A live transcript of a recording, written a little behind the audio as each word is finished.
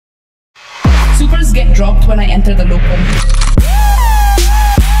Supers get dropped when I enter the local.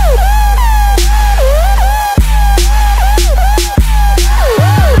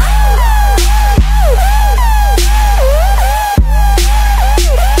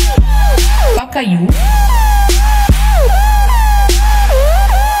 Fuck are you?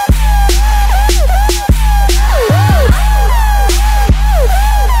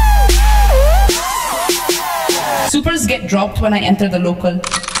 Supers get dropped when I enter the local.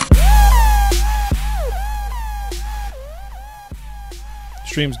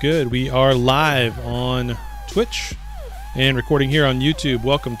 Stream's good. We are live on Twitch and recording here on YouTube.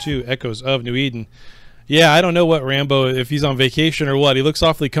 Welcome to Echoes of New Eden. Yeah, I don't know what Rambo, if he's on vacation or what. He looks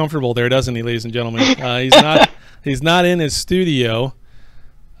awfully comfortable there, doesn't he, ladies and gentlemen? He's not in his studio.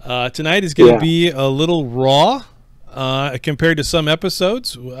 Tonight is going to be a little raw compared to some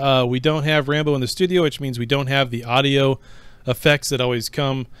episodes. We don't have Rambo in the studio, which means we don't have the audio effects that always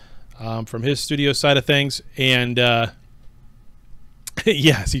come from his studio side of things. And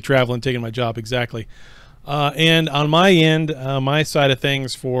yeah, is he traveling, taking my job? Exactly. And on my end, my side of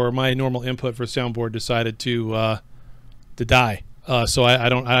things for my normal input for soundboard decided to die. So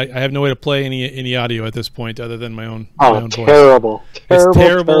I have no way to play any audio at this point other than my own. Oh, my own terrible. Voice. Terrible, it's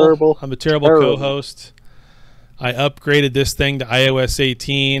terrible. terrible. I'm a terrible co-host. I upgraded this thing to iOS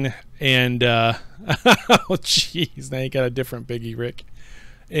 18, and oh jeez, now you got a different biggie, Rick,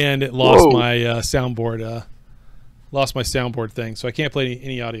 and it lost my soundboard. Lost my soundboard thing, so I can't play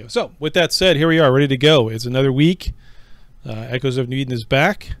any audio. So with that said, here we are, ready to go. It's another week. Echoes of New Eden is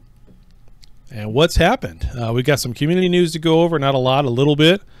back. And what's happened? We got some community news to go over, not a lot, a little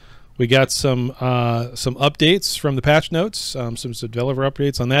bit. We got some updates from the patch notes, some developer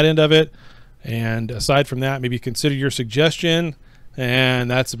updates on that end of it. And aside from that, maybe consider your suggestion. And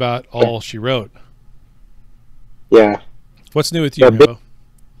that's about all she wrote. Yeah. What's new with you, Rambo?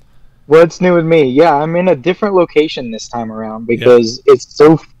 What's new with me? Yeah, I'm in a different location this time around because it's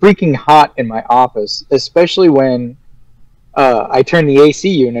so freaking hot in my office, especially when I turn the AC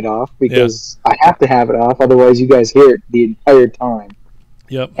unit off because I have to have it off, otherwise you guys hear it the entire time.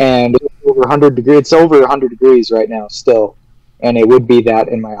 Yep. And it's over 100 degrees. It's over 100 degrees right now still, and it would be that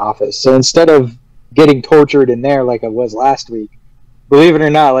in my office. So instead of getting tortured in there like I was last week, believe it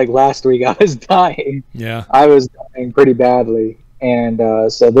or not, like last week I was dying. Yeah. I was dying pretty badly. And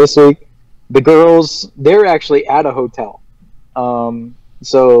so this week, the girls, they're actually at a hotel.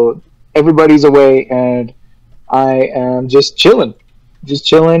 So everybody's away, and I am just chilling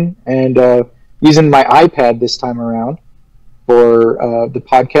and using my iPad this time around for the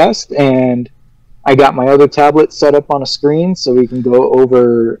podcast. And I got my other tablet set up on a screen so we can go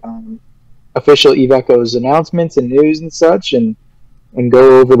over official Eve Echoes announcements and news and such, and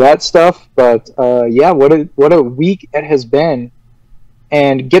go over that stuff. But yeah, what a week it has been.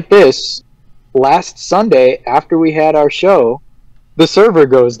 And get this, last Sunday after we had our show, the server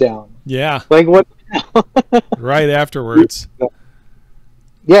goes down. Yeah. Like what? Right afterwards.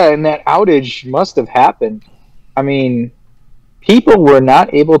 Yeah, and that outage must have happened. I mean, people were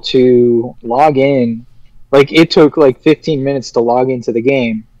not able to log in. Like, it took like 15 minutes to log into the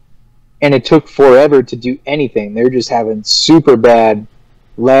game, and it took forever to do anything. They're just having super bad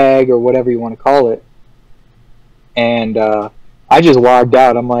lag or whatever you want to call it. And I just logged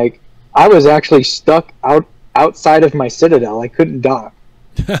out. I'm like, I was actually stuck outside of my Citadel. I couldn't dock.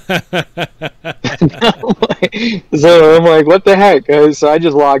 So I'm like, what the heck? So I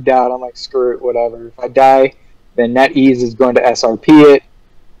just logged out. I'm like, screw it, whatever. If I die, then NetEase is going to SRP it,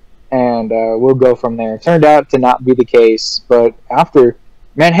 and we'll go from there. It turned out to not be the case, but after,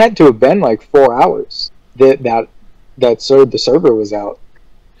 man, it had to have been like 4 hours that the server was out.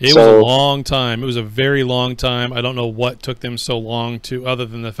 It was a long time. It was a very long time. I don't know what took them so long to, other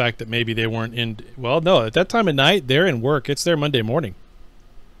than the fact that maybe they weren't in. Well, no, at that time of night, they're in work. It's their Monday morning.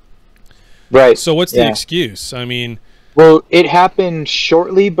 Right. So what's the excuse? I mean, well, it happened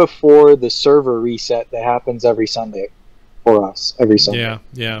shortly before the server reset that happens every Sunday for us. Every Sunday. Yeah,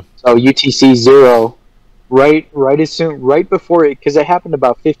 yeah. So UTC 0, right before it, because it happened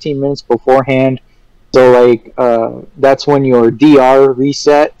about 15 minutes beforehand. So, like, that's when your DR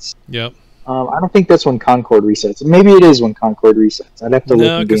resets. Yep. I don't think that's when Concord resets. Maybe it is when Concord resets. I'd have to look.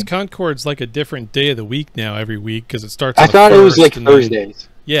 No, because Concord's like a different day of the week now every week because it starts on I the thought it was like and Thursdays.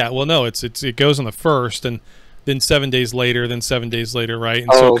 Yeah, well, no, it goes on the 1st, and then 7 days later, then 7 days later, right?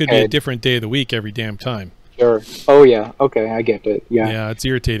 And so it could be a different day of the week every damn time. Sure. Oh, yeah. Okay, I get it. Yeah. Yeah, it's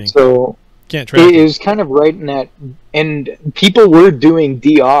irritating. So can't track it was kind of right in that, and people were doing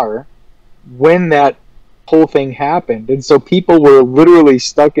DR when that whole thing happened, and so people were literally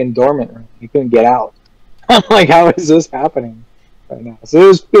stuck in dormant room. You couldn't get out. I'm like, how is this happening right now? So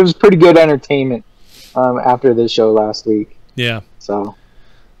it was pretty good entertainment after the show last week. Yeah. So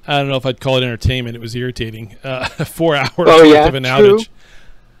I don't know if I'd call it entertainment. It was irritating. 4 hours Oh, yeah, worth of an true. outage.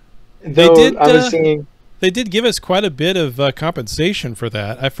 Though I was seeing. They did give us quite a bit of compensation for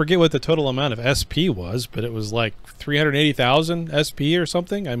that. I forget what the total amount of SP was, but it was like 380,000 SP or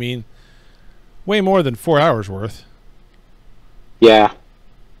something. I mean, way more than 4 hours worth. Yeah.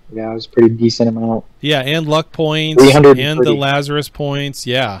 Yeah, it was a pretty decent amount. Yeah, and luck points and the Lazarus points.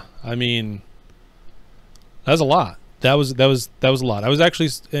 Yeah, I mean, that was a lot. That was a lot. I was actually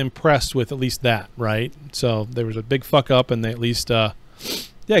impressed with at least that, right? So there was a big fuck up, and they at least, yeah,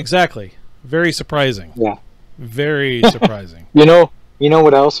 exactly. Very surprising. Yeah, very surprising. You know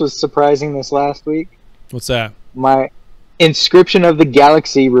what else was surprising this last week? What's that? My Inscription of the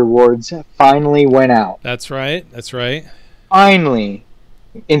Galaxy rewards finally went out. That's right. That's right. Finally.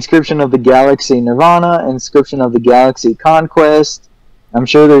 Inscription of the Galaxy Nirvana, Inscription of the Galaxy Conquest. I'm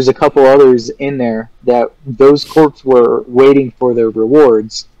sure there's a couple others in there that those corps were waiting for their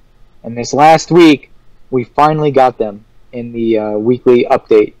rewards. And this last week, we finally got them in the weekly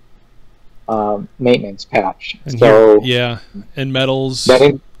update maintenance patch. And so here, yeah, and medals.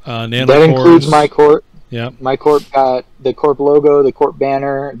 That includes my corp. Yeah, my corp got the corp logo, the corp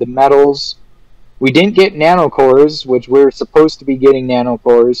banner, the medals. We didn't get nano cores, which we're supposed to be getting nano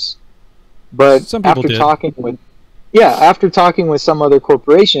cores, but after talking with some other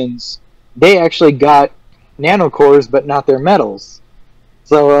corporations, they actually got nano cores, but not their medals.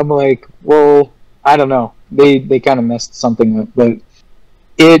 So I'm like, well, I don't know. They kind of messed something up, but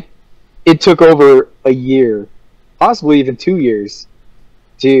it took over a year, possibly even 2 years,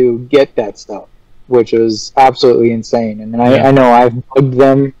 to get that stuff, which was absolutely insane. And I know I've bugged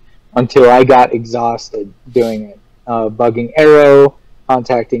them until I got exhausted doing it. Bugging Arrow,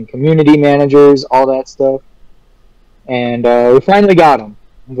 contacting community managers, all that stuff. And we finally got them.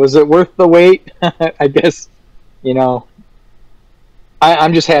 Was it worth the wait? I guess,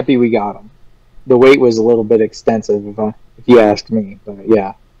 I'm just happy we got them. The wait was a little bit extensive, if you ask me, but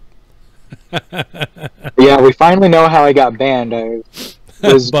yeah. Yeah, we finally know how I got banned. I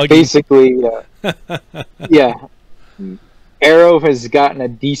was basically, yeah. Arrow has gotten a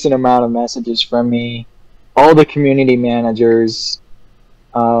decent amount of messages from me. All the community managers,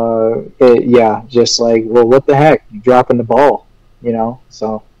 just like, well, what the heck? You're dropping the ball,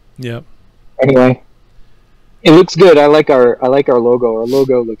 So, yep. Anyway, it looks good. I like our logo. Our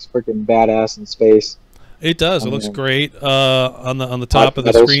logo looks freaking badass in space. It does. It looks great on the top of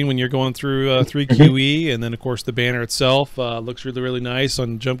the screen when you're going through 3QE, and then of course the banner itself looks really, really nice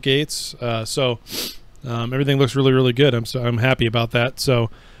on jump gates. So everything looks really, really good. I'm happy about that. So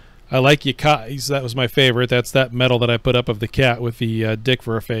I like Yakai's. That was my favorite. That's that medal that I put up of the cat with the dick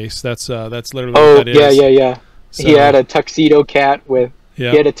for a face. That's literally what that is. Yeah. So, he had a tuxedo cat with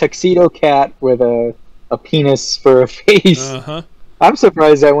a penis for a face. I'm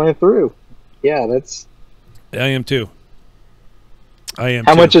surprised that went through. Yeah, that's. I am too.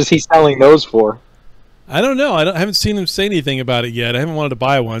 How much is he selling those for? I don't know. I haven't seen him say anything about it yet. I haven't wanted to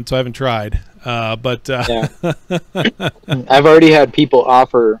buy one, so I haven't tried. Yeah. I've already had people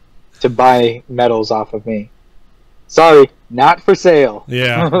offer to buy medals off of me. Sorry, not for sale.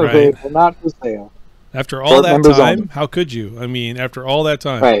 Yeah, right. They're not for sale. After all that time, how could you? I mean, after all that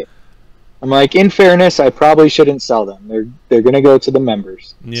time. Right. I'm like, in fairness, I probably shouldn't sell them. They're going to go to the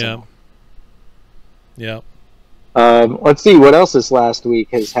members. Yeah. So. Yeah. Let's see what else this last week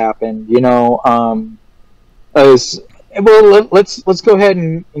has happened. Let's go ahead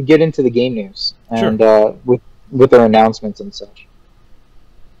and get into the game news and with our announcements and such.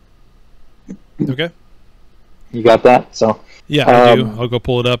 Okay. You got that? So yeah, I do. I'll go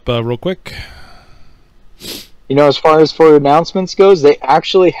pull it up real quick. As far as for announcements goes, they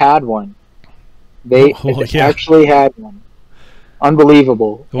actually had one. They actually had one.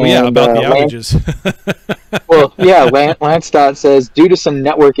 Unbelievable. Well, yeah, about the outages. Lance Dot says, due to some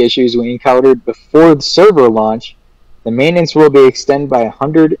network issues we encountered before the server launch, the maintenance will be extended by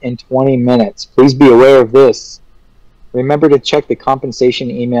 120 minutes. Please be aware of this. Remember to check the compensation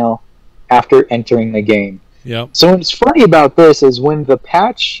email after entering the game. Yep. So what's funny about this is when the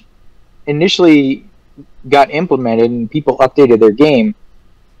patch initially got implemented and people updated their game,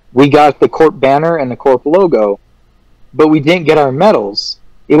 we got the Corp banner and the Corp logo, but we didn't get our medals.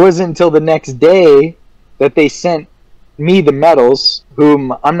 It wasn't until the next day that they sent me the medals,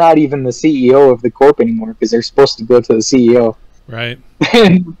 whom I'm not even the CEO of the Corp anymore because they're supposed to go to the CEO. Right.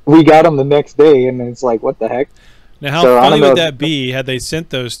 And we got them the next day, and it's like, what the heck? Now, how funny would that be had they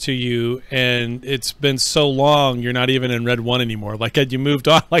sent those to you, and it's been so long you're not even in Red 1 anymore? Like, had you moved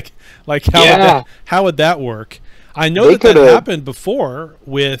on? Like how would that work? I know that happened before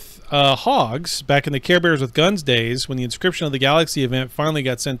with Hogs back in the Care Bears with Guns days when the Inscription of the Galaxy event finally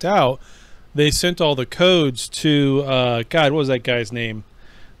got sent out. They sent all the codes to God, what was that guy's name?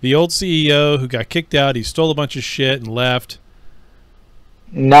 The old CEO who got kicked out. He stole a bunch of shit and left.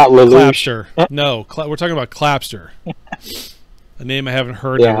 Not Lelouch. Clapster. No, we're talking about Clapster. A name I haven't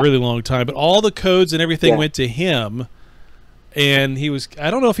heard in a really long time. But all the codes and everything went to him. And he was, I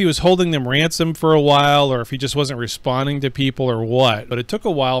don't know if he was holding them ransom for a while or if he just wasn't responding to people or what. But it took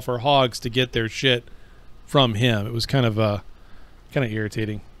a while for Hogs to get their shit from him. It was kind of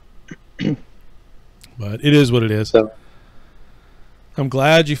irritating. But it is what it is. So, I'm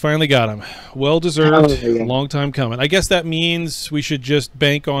glad you finally got him. Well deserved. Long time coming. I guess that means we should just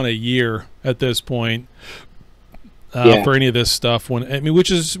bank on a year at this point for any of this stuff.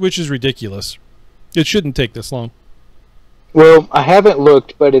 Which is ridiculous. It shouldn't take this long. Well, I haven't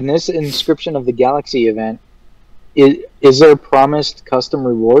looked, but in this Inscription of the Galaxy event, is there promised custom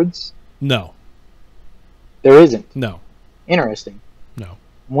rewards? No. There isn't? No. Interesting. No.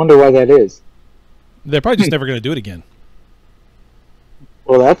 I wonder why that is. They're probably just never going to do it again.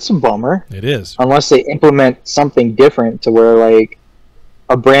 Well, that's a bummer. It is. Unless they implement something different to where, like,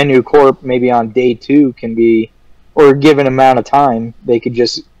 a brand new corp maybe on day 2 can be, or a given amount of time, they could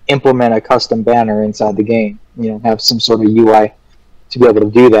just implement a custom banner inside the game. You know, have some sort of UI to be able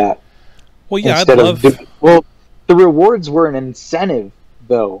to do that. Well, yeah, I'd love... Well, the rewards were an incentive,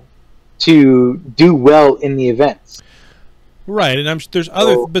 though, to do well in the events. Right, and there's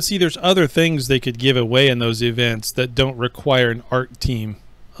other things they could give away in those events that don't require an art team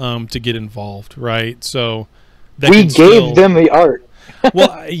to get involved, right? So we gave them the art.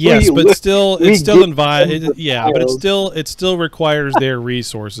 Well, yes, but it still requires their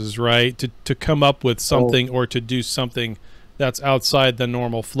resources, right? To come up with something or to do something that's outside the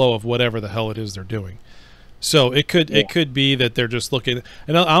normal flow of whatever the hell it is they're doing. So it could be that they're just looking,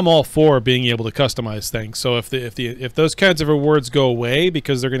 and I'm all for being able to customize things. So if those kinds of rewards go away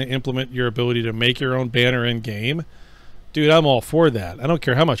because they're going to implement your ability to make your own banner in game, dude, I'm all for that. I don't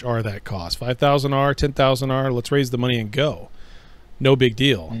care how much R that costs, 5,000 R, 10,000 R. Let's raise the money and go. No big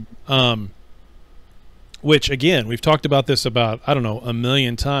deal. Which again, we've talked about this about, I don't know, a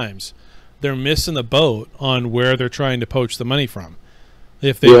million times. They're missing the boat on where they're trying to poach the money from.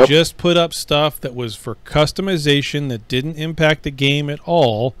 If they just put up stuff that was for customization that didn't impact the game at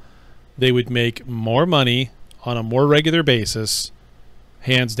all, they would make more money on a more regular basis,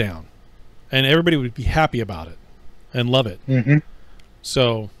 hands down. And everybody would be happy about it and love it.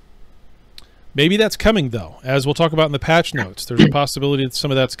 So maybe that's coming, though. As we'll talk about in the patch notes, there's a possibility that some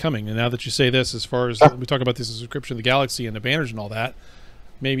of that's coming. And now that you say this, as far as we talk about this Inscription of the Galaxy and the banners and all that,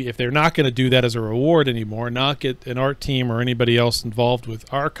 maybe if they're not going to do that as a reward anymore, not get an art team or anybody else involved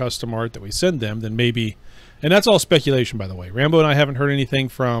with our custom art that we send them, then maybe, and that's all speculation, by the way. Rambo and I haven't heard anything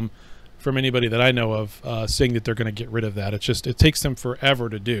from anybody that I know of saying that they're going to get rid of that. It's just, it takes them forever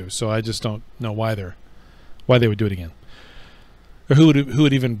to do. So I just don't know why they would do it again, or who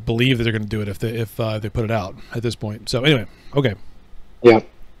would even believe that they're going to do it if they put it out at this point. So anyway, okay. Yeah.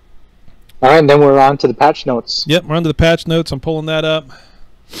 All right, and then we're on to the patch notes. Yep, we're on to the patch notes. I'm pulling that up.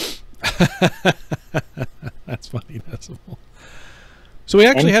 That's funny. So we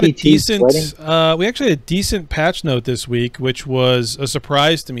actually had a decent patch note this week, which was a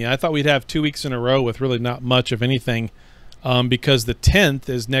surprise to me. I thought we'd have 2 weeks in a row with really not much of anything, because the 10th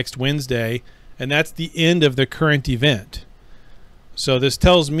is next Wednesday, and that's the end of the current event. So this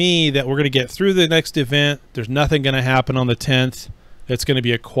tells me that we're going to get through the next event. There's nothing going to happen on the 10th. It's going to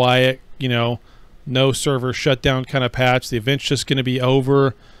be a quiet, no server shutdown kind of patch. The event's just going to be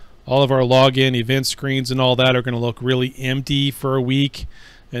over. All of our login event screens and all that are going to look really empty for a week,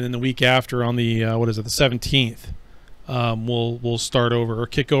 and then the week after, on the the 17th, we'll start over or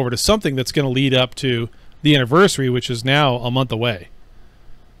kick over to something that's going to lead up to the anniversary, which is now a month away.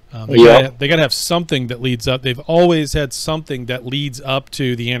 They got to have something that leads up. They've always had something that leads up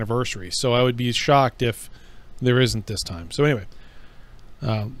to the anniversary, so I would be shocked if there isn't this time. So anyway,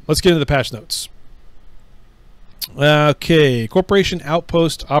 let's get into the patch notes. Okay, Corporation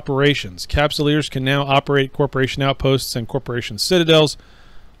Outpost Operations. Capsuleers can now operate Corporation Outposts and Corporation Citadels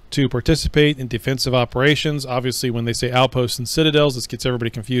to participate in defensive operations. Obviously, when they say Outposts and Citadels, this gets everybody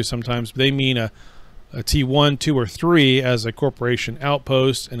confused sometimes. They mean a T1, 2, or 3 as a Corporation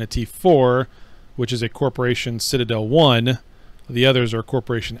Outpost, and a T4, which is a Corporation Citadel 1. The others are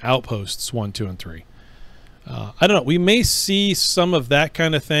Corporation Outposts 1, 2, and 3. I don't know. We may see some of that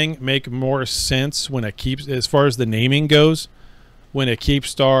kind of thing make more sense when it keeps, as far as the naming goes, when a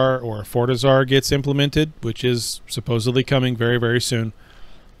Keepstar or a Fortizar gets implemented, which is supposedly coming very, very soon.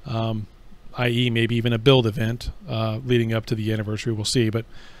 i.e. maybe even a build event leading up to the anniversary. We'll see. But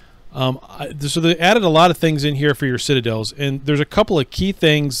so they added a lot of things in here for your citadels, and there's a couple of key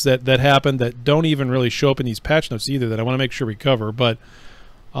things that happened that don't even really show up in these patch notes either that I want to make sure we cover. But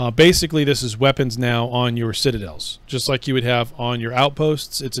basically, this is weapons now on your citadels, just like you would have on your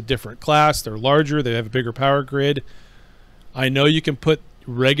outposts. It's a different class. They're larger. They have a bigger power grid. I know you can put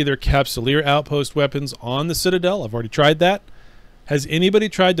regular Capsuleer outpost weapons on the citadel. I've already tried that. Has anybody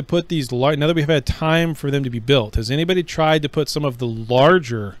tried to put these now that we have had time for them to be built, has anybody tried to put some of the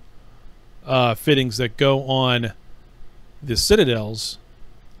larger fittings that go on the citadels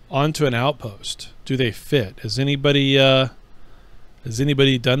onto an outpost? Do they fit? Has anybody done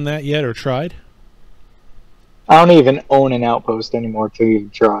that yet or tried? I don't even own an outpost anymore to even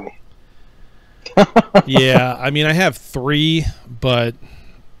try. Yeah, I mean, I have 3, but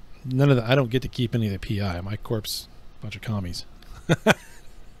none of the, I don't get to keep any of the PI. My corpse, bunch of commies.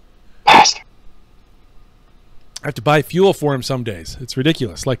 Bastard. I have to buy fuel for him some days. It's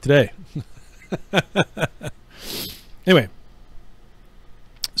ridiculous, like today. Anyway,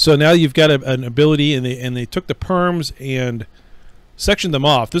 so now you've got an ability, and they took the perms and sectioned them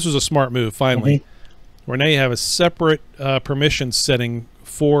off. This was a smart move, finally, where now you have a separate permission setting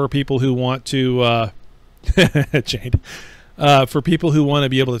for people who want to Jade, for people who want to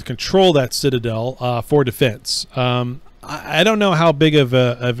be able to control that citadel for defense. I don't know how big of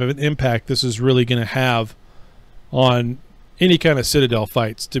an impact this is really going to have on any kind of citadel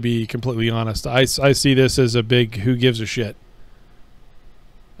fights, to be completely honest. I see this as a big who gives a shit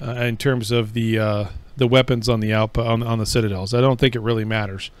in terms of the weapons on the on the citadels. I don't think it really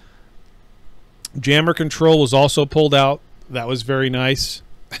matters. Jammer control was also pulled out. That was very nice.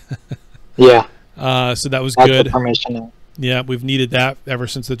 Yeah. So that was That's good. the permission. Yeah, we've needed that ever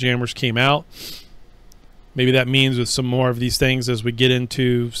since the jammers came out. Maybe that means with some more of these things as we get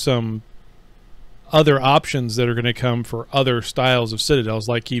into some other options that are going to come for other styles of citadels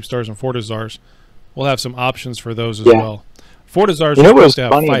like Keepstars and Fortizars, we'll have some options for those as well. Fortizars are supposed to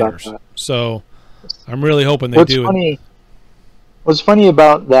have fighters, so I'm really hoping they do. What's funny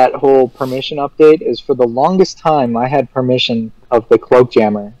about that whole permission update is for the longest time I had permission of the Cloak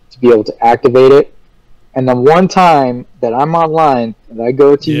Jammer to be able to activate it, and the one time that I'm online and I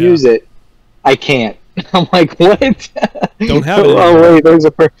go to use it, I can't. I'm like, what? Don't have it anymore. Oh wait, there's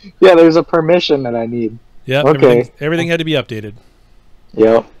a permission that I need. Yeah, okay. Everything had to be updated.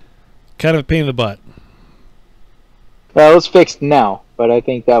 Yep. Kind of a pain in the butt. Well, it's fixed now, but I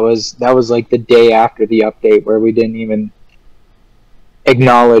think that was like the day after the update where we didn't even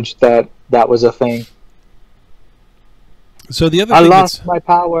acknowledge that was a thing. So the other I thing lost my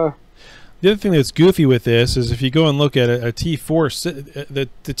power. The other thing that's goofy with this is if you go and look at a T4, the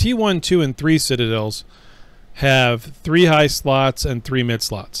T1, 2, and 3 citadels have 3 high slots and 3 mid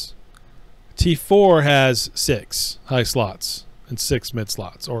slots. T4 has 6 high slots and 6 mid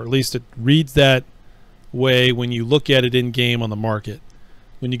slots, or at least it reads that way when you look at it in game on the market.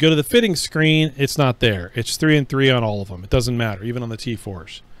 When you go to the fitting screen, it's not there. It's 3 and 3 on all of them. It doesn't matter, even on the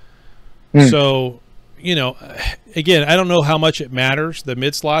T4s. So, you know, again, I don't know how much it matters. The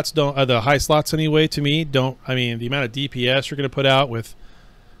mid slots don't, the high slots anyway, to me, don't. I mean, the amount of DPS you're going to put out with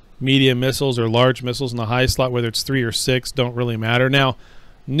medium missiles or large missiles in the high slot, whether it's 3 or 6, don't really matter. Now,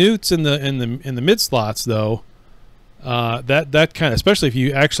 newts in the mid slots, though, that kind of, especially if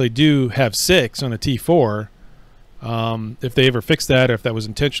you actually do have 6 on a T4, if they ever fix that or if that was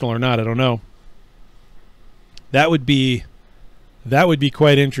intentional or not, I don't know. That would be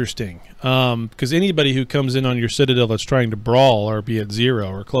quite interesting, because anybody who comes in on your citadel that's trying to brawl or be at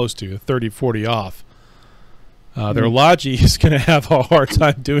 0 or close to 30, 40 off, their Logi is going to have a hard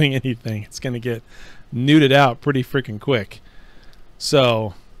time doing anything. It's going to get neuted out pretty freaking quick.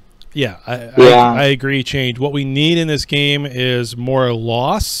 So, yeah, I agree, Change. What we need in this game is more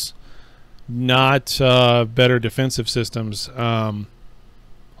loss, not better defensive systems on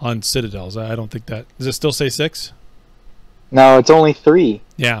citadels. I don't think that... Does it still say 6? No, it's only 3.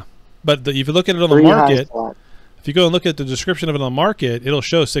 Yeah, but if you look at it on the market, if you go and look at the description of it on the market, it'll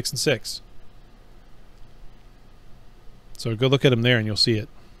show 6 and 6. So go look at them there and you'll see it.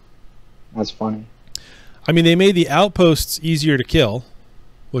 That's funny. I mean, they made the outposts easier to kill,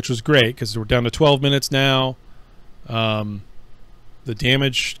 which was great because we're down to 12 minutes now. The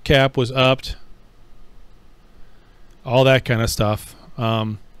damage cap was upped. All that kind of stuff.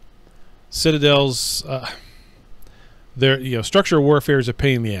 Citadels... structure warfare is a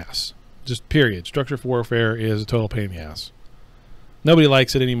pain in the ass. Just period. Structure warfare is a total pain in the ass. Nobody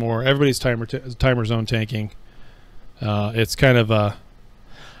likes it anymore. Everybody's timer zone tanking. It's kind of a,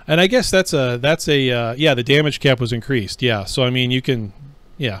 and I guess that's a yeah, the damage cap was increased. Yeah, so I mean you can,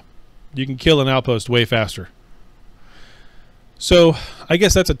 yeah, You can kill an outpost way faster. So I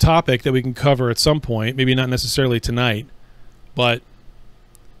guess that's a topic that we can cover at some point. Maybe not necessarily tonight, but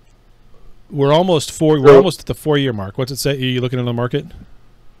we're almost at the 4-year mark. What's it say? Are you looking at the market?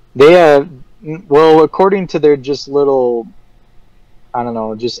 They have, well, according to their just little, I don't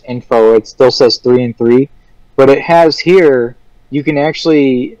know, just info, it still says 3 and 3, but it has here, you can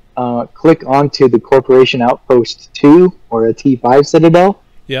actually click onto the Corporation Outpost 2 or a T5 Citadel.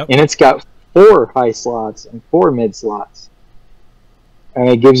 Yep. And it's got 4 high slots and 4 mid slots. And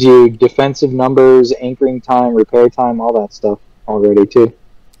it gives you defensive numbers, anchoring time, repair time, all that stuff already too.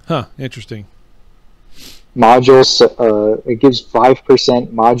 Huh, interesting. Modules, it gives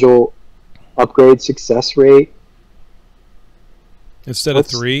 5% module upgrade success rate. Instead of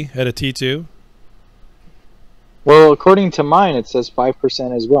 3 at a T2? Well, according to mine, it says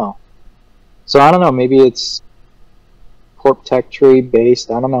 5% as well. So I don't know, maybe it's Corp Tech Tree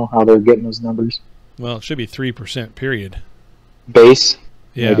based. I don't know how they're getting those numbers. Well, it should be 3% period. Base?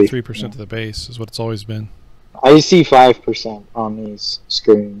 Yeah, maybe. 3% to the base is what it's always been. I see 5% on these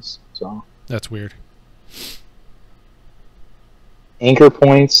screens, so. That's weird. Anchor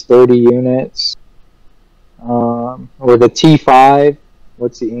points, 30 units. Or the T5.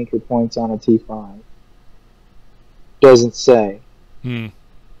 What's the anchor points on a T5? Doesn't say.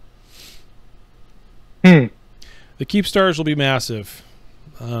 The keep stars will be massive.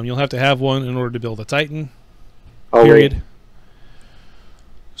 You'll have to have one in order to build a Titan. Period. Wait.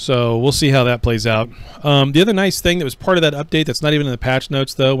 So we'll see how that plays out. The other nice thing that was part of that update that's not even in the patch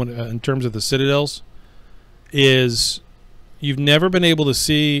notes, though, in terms of the Citadels, is you've never been able to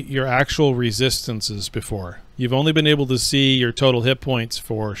see your actual resistances before. You've only been able to see your total hit points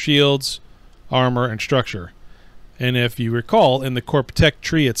for shields, armor, and structure. And if you recall, in the Corp Tech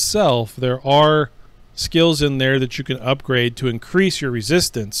tree itself, there are skills in there that you can upgrade to increase your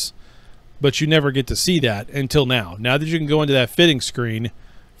resistance, but you never get to see that until now. Now that you can go into that fitting screen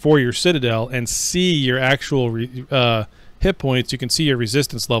for your Citadel and see your actual hit points, you can see your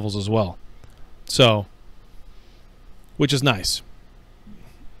resistance levels as well. So, which is nice.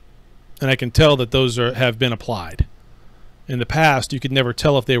 And I can tell that those have been applied. In the past, you could never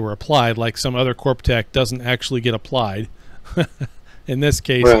tell if they were applied, like some other Corp Tech doesn't actually get applied. In this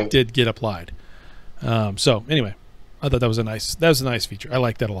case, right. It did get applied. So anyway, I thought that was a nice feature. I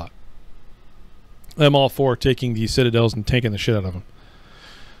like that a lot. I'm all for taking these Citadels and tanking the shit out of them.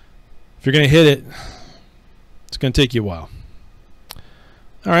 If you're going to hit it, it's going to take you a while.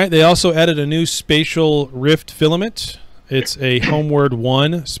 All right, they also added a new Spatial Rift filament. It's a Homeward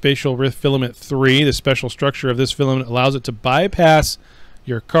 1 Spatial Rift Filament 3. The special structure of this filament allows it to bypass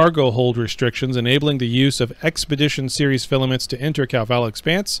your cargo hold restrictions, enabling the use of Expedition Series filaments to enter Calvala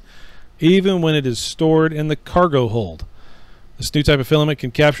Expanse, even when it is stored in the cargo hold. This new type of filament can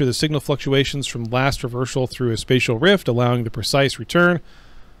capture the signal fluctuations from last reversal through a spatial rift, allowing the precise return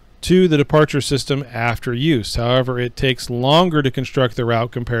to the departure system after use. However, it takes longer to construct the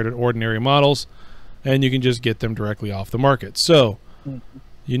route compared to ordinary models, and you can just get them directly off the market. So,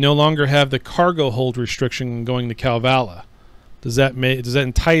 you no longer have the cargo hold restriction going to Calvala. Does that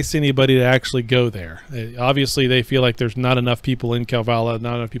entice anybody to actually go there? Obviously, they feel like there's not enough people in Calvala,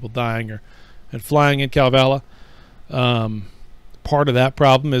 not enough people dying and flying in Calvala. Part of that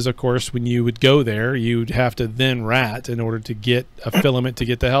problem is, of course, when you would go there, you'd have to then rat in order to get a filament to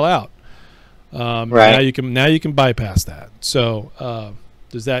get the hell out. Right. Now you can bypass that. So,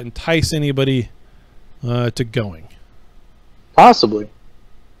 does that entice anybody to going? Possibly.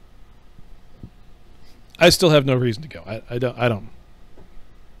 I still have no reason to go. I don't.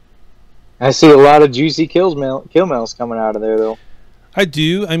 I see a lot of juicy kill mails coming out of there, though. I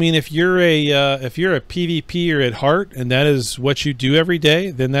do. I mean, if you're a PvPer at heart and that is what you do every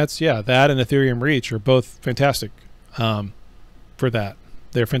day, then that and Ethereum Reach are both fantastic for that.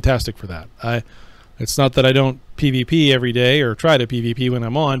 They're fantastic for that. It's not that I don't PvP every day or try to PvP when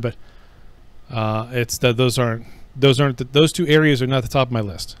I'm on, but it's that those two areas are not the top of my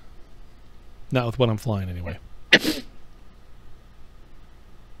list. Not with what I'm flying anyway.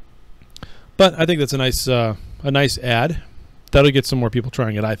 But I think that's a nice add. That'll get some more people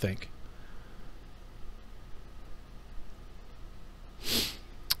trying it, I think.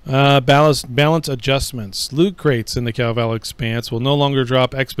 Balance adjustments. Loot crates in the Calvala Expanse will no longer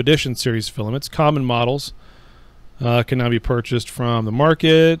drop Expedition Series filaments. Common models can now be purchased from the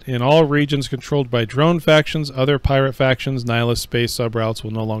market. In all regions controlled by drone factions, other pirate factions, Nihilist space subroutes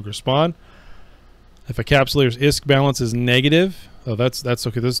will no longer spawn. If a capsuleer's ISK balance is negative, that's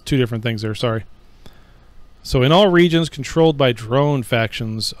okay. There's two different things there. Sorry. So in all regions controlled by drone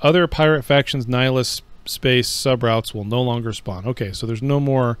factions, other pirate factions, Nihilist space subroutes will no longer spawn. Okay, so there's no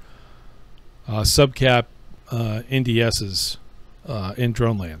more subcap NDSs in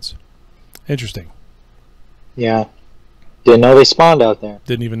drone lands. Interesting. Yeah. Didn't know they spawned out there.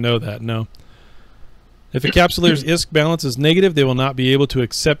 Didn't even know that, no. If a capsuleer's ISK balance is negative, they will not be able to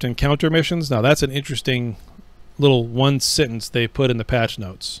accept encounter missions. Now, that's an interesting little one sentence they put in the patch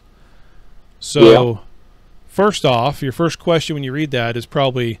notes. So, first off, your first question when you read that is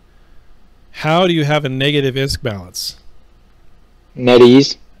probably, how do you have a negative ISK balance?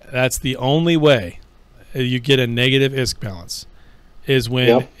 NetEase. That's the only way you get a negative ISK balance, is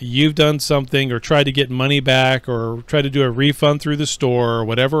when you've done something or tried to get money back or tried to do a refund through the store or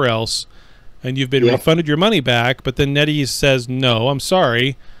whatever else, and you've been refunded your money back, but then NetEase says, no, I'm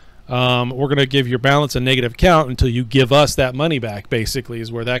sorry, we're going to give your balance a negative count until you give us that money back, basically,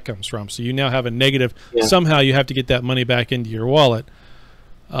 is where that comes from. So you now have a negative, somehow you have to get that money back into your wallet.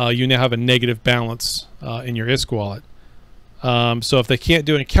 You now have a negative balance in your ISK wallet. So if they can't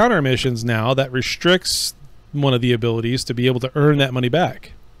do any counter missions now, that restricts one of the abilities to be able to earn that money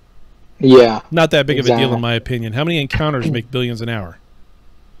back. Yeah. Not that big of a deal in my opinion. How many encounters make billions an hour?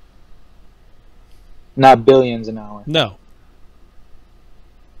 Not billions an hour. No.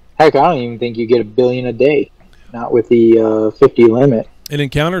 Heck, I don't even think you get a billion a day. Not with the 50 limit. In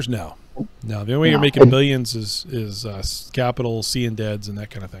encounters, no. No, the only way you're making billions is capital, C and deads, and that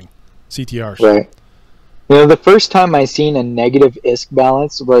kind of thing. CTRs. Right. You know, the first time I seen a negative ISK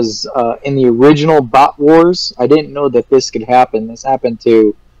balance was in the original Bot Wars. I didn't know that this could happen. This happened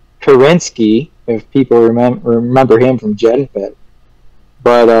to Kerensky, if people remember him from GenFit.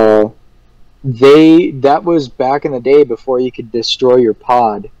 But that was back in the day before you could destroy your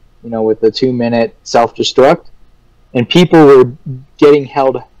pod, you know, with the 2-minute self-destruct. And people were getting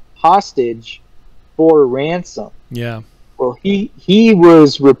held hostage for ransom. Yeah. Well, he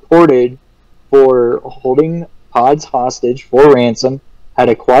was reported for holding pods hostage for ransom, had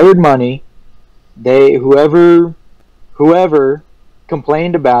acquired money. Whoever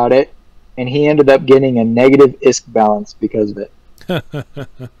complained about it, and he ended up getting a negative ISK balance because of it.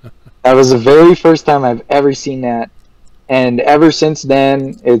 That was the very first time I've ever seen that, and ever since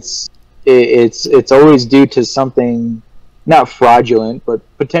then, it's always due to something not fraudulent, but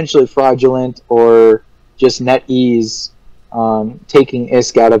potentially fraudulent, or just NetEase taking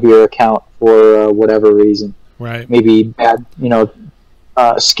ISK out of your account for whatever reason. Right. Maybe bad,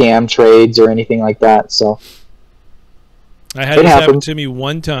 scam trades or anything like that. So I had this happen to me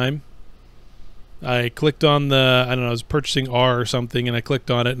one time. I clicked on the, I don't know, I was purchasing R or something, and I clicked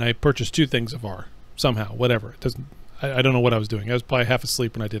on it, and I purchased 2 things of R somehow, whatever. It doesn't. I don't know what I was doing. I was probably half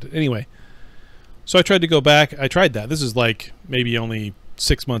asleep when I did it. Anyway, so I tried to go back. I tried that. This is like maybe only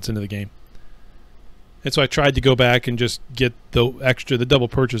 6 months into the game. And so I tried to go back and just get the double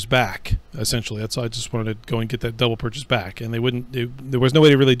purchase back, essentially. That's all. I just wanted to go and get that double purchase back. And they wouldn't, there was no way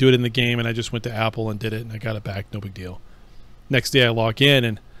to really do it in the game, and I just went to Apple and did it, and I got it back, no big deal. Next day I log in,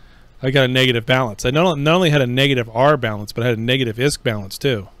 and I got a negative balance. I not only had a negative R balance, but I had a negative ISK balance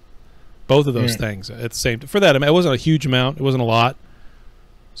too. Both of those things at the same time. For that, I mean, it wasn't a huge amount. It wasn't a lot.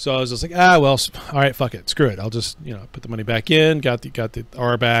 So I was just like, well, all right, fuck it, screw it. I'll just, put the money back in, got the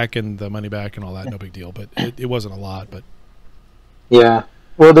R back and the money back and all that. No big deal. But it wasn't a lot. But yeah,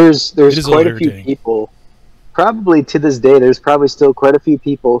 well, there's quite a few people. Probably to this day, there's probably still quite a few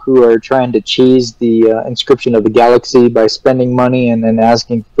people who are trying to cheese the inscription of the galaxy by spending money and then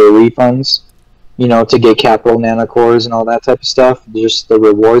asking for refunds, to get capital nanocores and all that type of stuff. Just the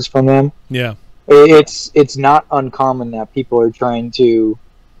rewards from them. Yeah, it's not uncommon that people are trying to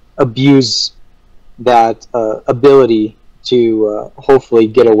abuse that ability to hopefully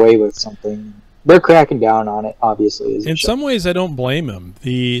get away with something. They're cracking down on it, obviously. In some ways, I don't blame them.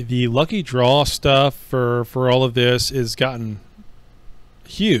 The lucky draw stuff for all of this has gotten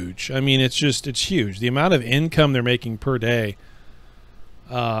huge. I mean, it's huge. The amount of income they're making per day,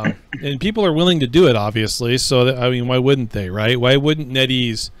 and people are willing to do it, obviously. So, I mean, why wouldn't they, right? Why wouldn't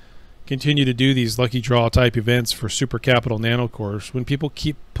NetEase continue to do these lucky draw type events for super capital nanocores when people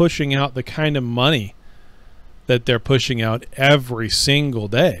keep pushing out the kind of money that they're pushing out every single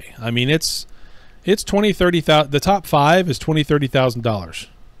day? I mean, it's $20,000, $30,000. The top 5 is $20,000-$30,000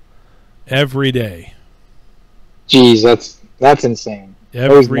 every day. Jeez, that's insane.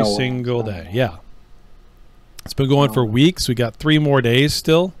 Every single day. Yeah, it's been going for weeks. We got 3 more days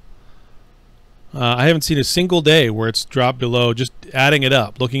still. I haven't seen a single day where it's dropped below. Just adding it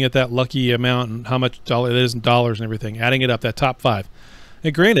up, looking at that lucky amount and how much it is in dollars and everything. Adding it up, that top 5.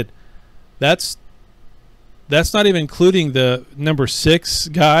 And granted, that's not even including the number 6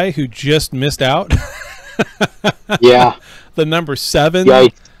 guy who just missed out. Yeah. The number 7,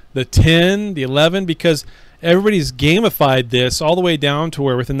 the 10, the 11, because everybody's gamified this all the way down to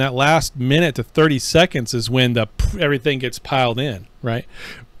where within that last minute to 30 seconds is when everything gets piled in, right?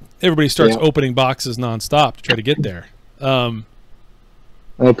 Everybody starts opening boxes nonstop to try to get there. And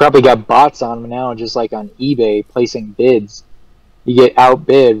they probably got bots on them now, just like on eBay, placing bids. You get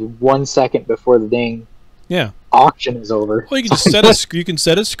outbid 1 second before the dang auction is over. Well, you can just set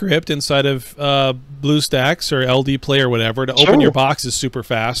a script inside of BlueStacks or LD Play or whatever to open your boxes super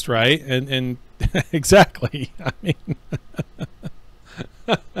fast, right? And exactly. I mean,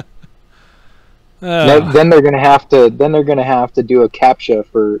 then they're gonna have to do a CAPTCHA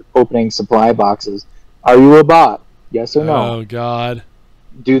for opening supply boxes. Are you a bot? Yes or no? Oh God.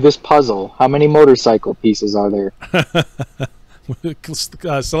 Do this puzzle. How many motorcycle pieces are there?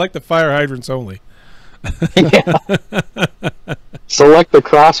 Select the fire hydrants only. Select the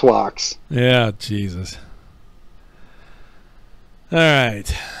crosswalks. Yeah, Jesus. All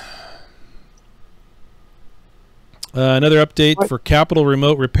right. Another update for Capital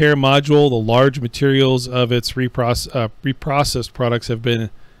Remote Repair Module. The large materials of its reprocessed products have been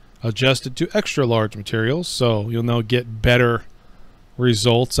adjusted to extra large materials, so you'll now get better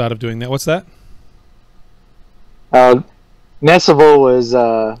results out of doing that. What's that? Nessival was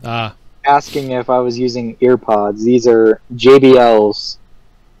asking if I was using earpods. These are JBL's,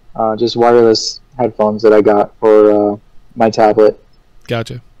 just wireless headphones that I got for my tablet.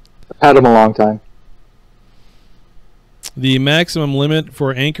 Gotcha. I've had them a long time. The maximum limit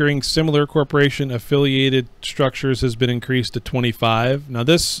for anchoring similar corporation affiliated structures has been increased to 25. Now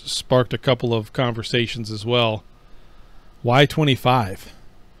this sparked a couple of conversations as well. Why 25?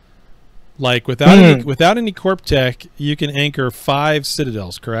 Like without any corp tech, you can anchor 5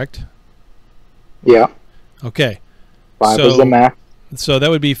 citadels, correct? Yeah. Okay. 5 is the max. So that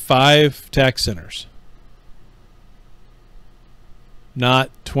would be 5 tax centers,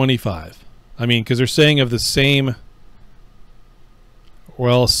 not 25. I mean, because they're saying of the same.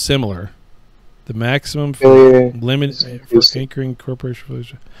 Well, similar. The maximum for limit for anchoring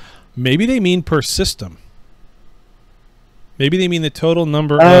corporation. Maybe they mean per system. Maybe they mean the total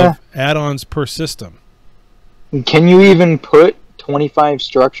number of add-ons per system. Can you even put 25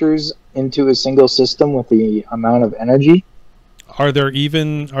 structures into a single system with the amount of energy? Are there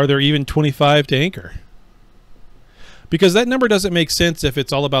even 25 to anchor? Because that number doesn't make sense if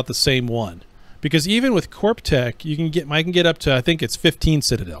it's all about the same one. Because even with Corp Tech, I can get up to, I think it's 15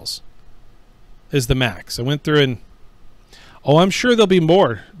 citadels is the max. I went through and I'm sure there'll be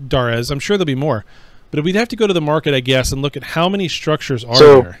more, Darez. I'm sure there'll be more. But we'd have to go to the market, I guess, and look at how many structures are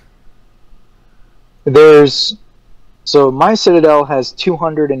there. So my Citadel has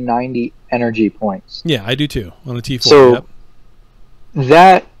 290 energy points. Yeah, I do too on a T4. So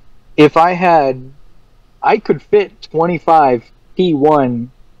that if I could fit 25 P1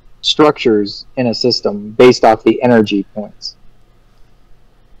 structures in a system based off the energy points.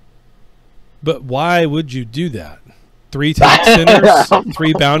 But why would you do that? 3 tax centers,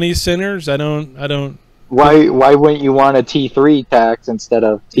 3 bounty centers? I don't. Why wouldn't you want a T3 tax instead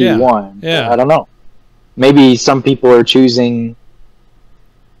of T1? Yeah. I don't know. Maybe some people are choosing,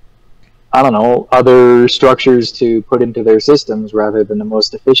 I don't know, other structures to put into their systems rather than the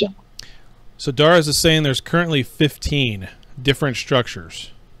most efficient. So Dara's is saying there's currently 15 different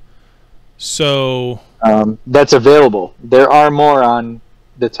structures. So that's available. There are more on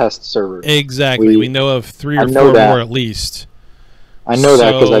the test server. Exactly. We know of 3 or 4 more at least. I know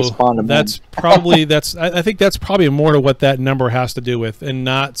that because I spawned them. That's probably I think that's probably more to what that number has to do with, and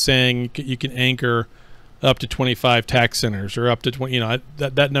not saying you can anchor up to 25 tax centers or up to 20.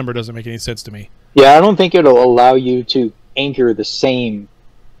 That number doesn't make any sense to me. Yeah, I don't think it'll allow you to anchor the same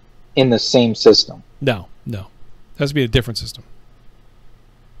in the same system. No, it has to be a different system.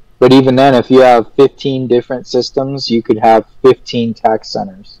 But even then, if you have 15 different systems, you could have 15 tax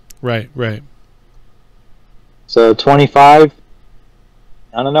centers. Right. So 25,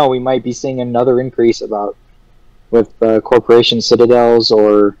 I don't know, we might be seeing another increase with corporation citadels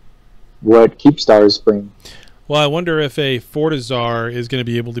or what Keepstars bring. Well, I wonder if a Fortizar is going to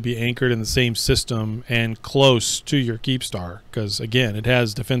be able to be anchored in the same system and close to your Keepstar, because, again, it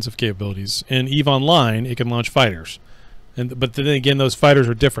has defensive capabilities. In EVE Online, it can launch fighters. But then again, those fighters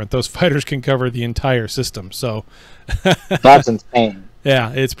are different. Those fighters can cover the entire system. So that's insane.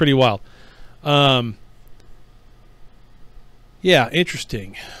 Yeah, it's pretty wild. Yeah,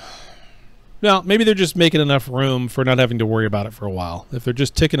 interesting. Well, maybe they're just making enough room for not having to worry about it for a while, if they're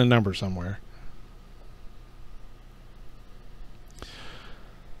just ticking a number somewhere.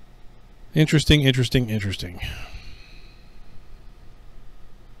 Interesting.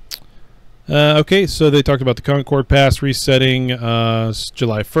 Okay, so they talked about the Concord Pass resetting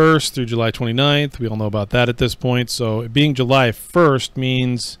July 1st through July 29th. We all know about that at this point. So it being July 1st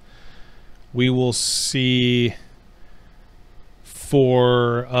means we will see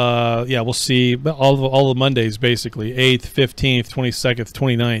for we'll see all the Mondays basically, 8th, 15th, 22nd,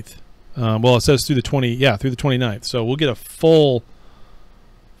 29th. Well, it says through the 29th. So we'll get a full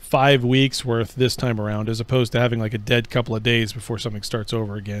 5 weeks worth this time around, as opposed to having like a dead couple of days before something starts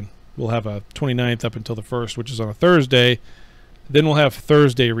over again. We'll have a 29th up until the 1st, which is on a Thursday. Then we'll have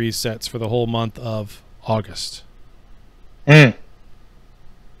Thursday resets for the whole month of August.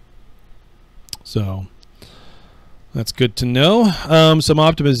 So that's good to know. Some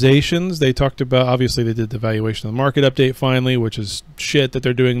optimizations. They talked about, obviously they did the valuation of the market update finally, which is shit that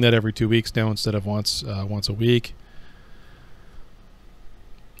they're doing that every 2 weeks now instead of once a week.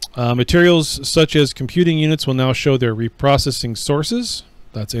 Materials such as computing units will now show their reprocessing sources.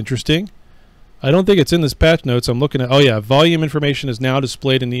 That's interesting. I don't think it's in this patch notes. I'm looking at, oh yeah, volume information is now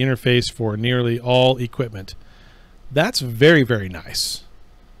displayed in the interface for nearly all equipment. That's very, very nice.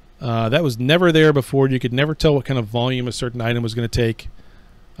 That was never there before. You could never tell what kind of volume a certain item was going to take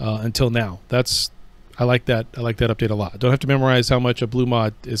until now. I like that. I like that update a lot. Don't have to memorize how much a blue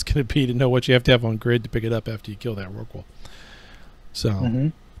mod is going to be to know what you have to have on grid to pick it up after you kill that rorqual.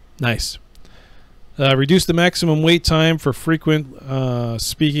 So, nice. Reduce the maximum wait time for frequent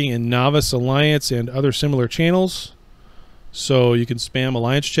speaking in Novice Alliance and other similar channels. So you can spam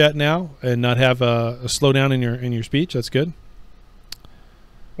Alliance chat now and not have a slowdown in your speech. That's good.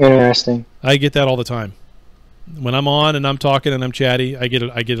 Interesting. I get that all the time. When I'm on and I'm talking and I'm chatty, I get it.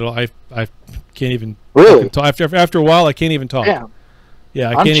 I can't even really talk. After a while, I can't even talk.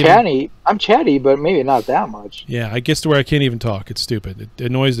 Yeah, I'm chatty, but maybe not that much. Yeah, it gets to where I can't even talk. It's stupid. It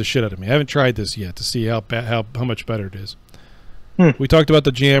annoys the shit out of me. I haven't tried this yet to see how much better it is. We talked about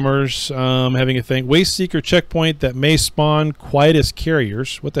the jammers having a thing. Waste Seeker checkpoint that may spawn quietus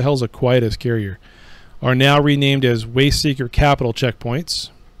carriers. What the hell's a quietus carrier? Are now renamed as Waste Seeker capital checkpoints.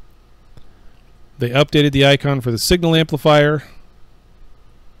 They updated the icon for the signal amplifier.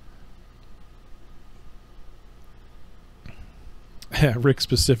 Rick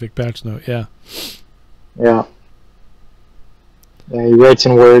specific patch note, yeah. Yeah, he writes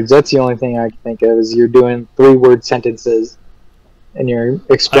in words. That's the only thing I can think of is you're doing 3-word sentences and you're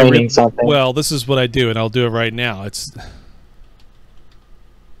explaining something. Well, this is what I do, and I'll do it right now. It's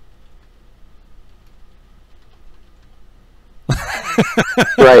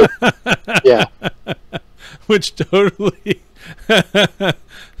right. Yeah. Which totally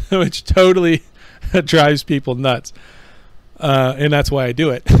drives people nuts. And that's why I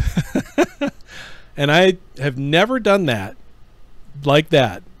do it. And I have never done that like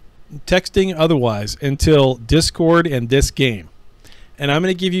that, texting otherwise, until Discord and this game. And I'm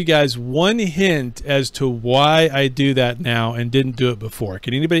going to give you guys one hint as to why I do that now and didn't do it before.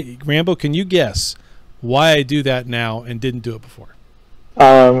 Can anybody, Rambo, can you guess why I do that now and didn't do it before?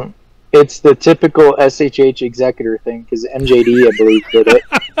 It's the typical SHH executor thing, because MJD, I believe, did it.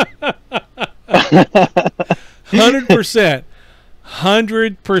 100%.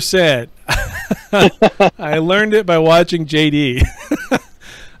 100%. I learned it by watching JD.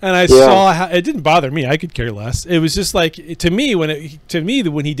 And I saw how it didn't bother me. I could care less. It was just like, to me when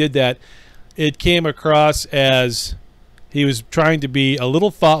he did that, it came across as he was trying to be a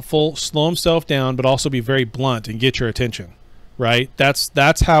little thoughtful, slow himself down, but also be very blunt and get your attention. Right? That's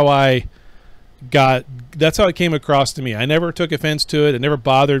how it came across to me. I never took offense to it. It never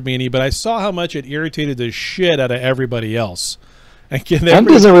bothered me any, but I saw how much it irritated the shit out of everybody else. That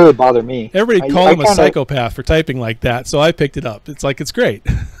doesn't really bother me. Everybody called him a psychopath for typing like that, so I picked it up. It's like, it's great.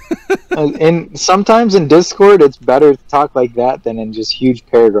 And sometimes in Discord, it's better to talk like that than in just huge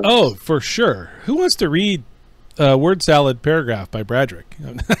paragraphs. Oh, for sure. Who wants to read Word Salad Paragraph by Bradrick?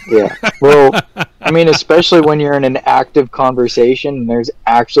 Yeah. Well, I mean, especially when you're in an active conversation and there's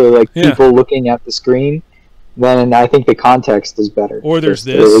actually like people looking at the screen, then I think the context is better. Or there's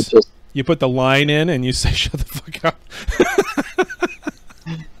this. You put the line in and you say, shut the fuck up.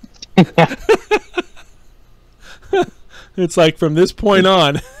 It's like, from this point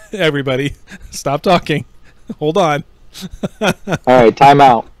on, everybody, stop talking. Hold on. All right, time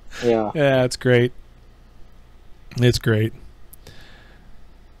out. Yeah. Yeah, it's great. It's great.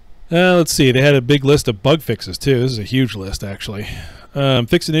 Let's see. They had a big list of bug fixes, too. This is a huge list, actually.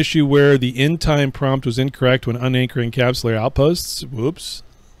 Fix an issue where the in-time prompt was incorrect when unanchoring capsular outposts. Whoops.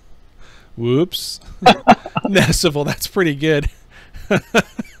 Whoops. Nessival, that's pretty good.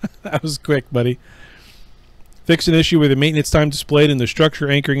 That was quick, buddy. Fix an issue where the maintenance time displayed in the structure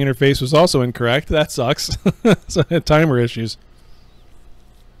anchoring interface was also incorrect. That sucks. So, timer issues.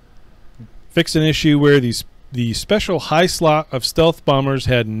 Fixed an issue where the special high slot of stealth bombers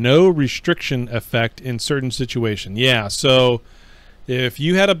had no restriction effect in certain situations. Yeah, so if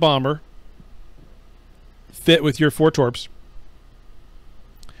you had a bomber fit with your 4 torps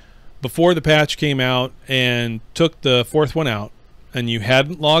before the patch came out and took the 4th one out, and you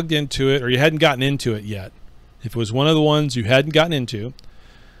hadn't logged into it or you hadn't gotten into it yet, if it was one of the ones you hadn't gotten into,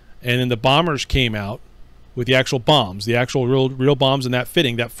 and then the bombers came out with the actual bombs, the actual real bombs in that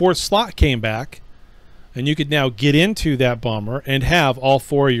fitting, that 4th slot came back, and you could now get into that bomber and have all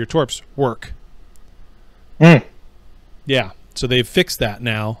 4 of your torps work. Yeah, so they've fixed that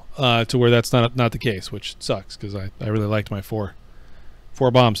now to where that's not the case, which sucks because I really liked my 4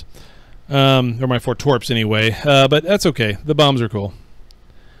 bombs. Or my 4 torps anyway, but that's okay. The bombs are cool.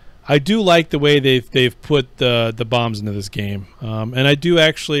 I do like the way they've put the bombs into this game, and I do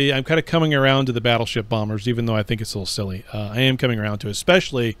actually. I'm kind of coming around to the battleship bombers, even though I think it's a little silly. I am coming around to it,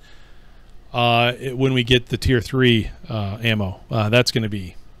 especially when we get the tier 3 ammo. That's going to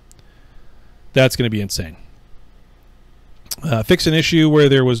be insane. Fix an issue where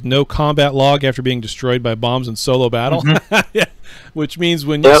there was no combat log after being destroyed by bombs in solo battle. Yeah, which means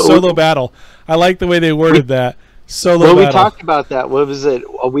when you solo battle, I like the way they worded that. Solo battle. We talked about that. What was it,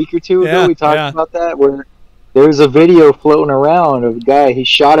 a week or two ago? We talked about that, where there's a video floating around of a guy, he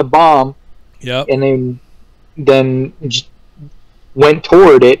shot a bomb, and then went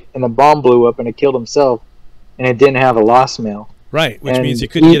toward it, and the bomb blew up, and it killed himself, and it didn't have a loss mail. Right, which means you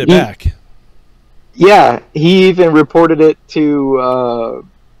couldn't get it back. Yeah, he even reported it to.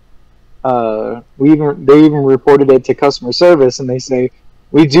 They even reported it to customer service, and they say,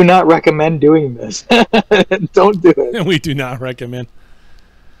 "We do not recommend doing this. Don't do it. We do not recommend.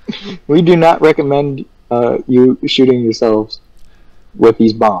 We do not recommend you shooting yourselves with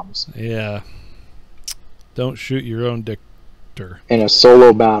these bombs. Yeah, don't shoot your own dick in a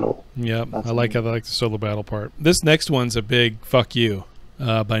solo battle." Yep, I like the solo battle part. This next one's a big fuck you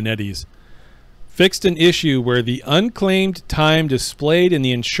by NetEase. Fixed an issue where the unclaimed time displayed in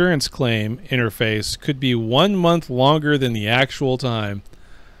the insurance claim interface could be 1 month longer than the actual time.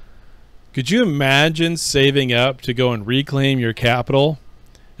 Could you imagine saving up to go and reclaim your capital,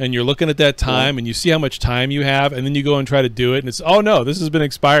 and you're looking at that time and you see how much time you have, and then you go and try to do it, and it's, oh no, this has been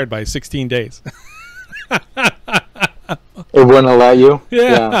expired by 16 days. It wouldn't allow you?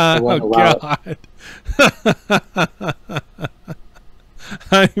 Yeah, it wouldn't allow God.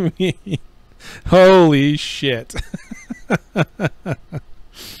 I mean... Holy shit.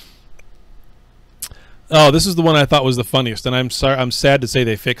 Oh, this is the one I thought was the funniest, and I'm sad to say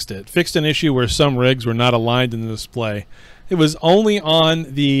they fixed it. Fixed an issue where some rigs were not aligned in the display. It was only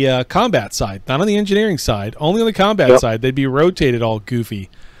on the combat side, not on the engineering side. Only on the combat side. They'd be rotated all goofy.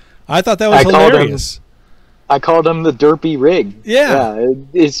 I thought that was hilarious. I called them the derpy rig. Yeah,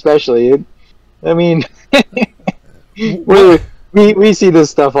 especially. I mean, we see this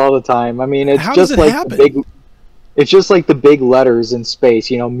stuff all the time. I mean, it's just like it's just like the big letters in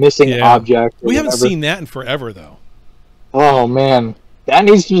space, you know, missing object. We haven't seen that in forever, though. Oh man, that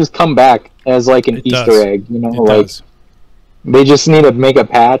needs to just come back as like an Easter egg. You know, they just need to make a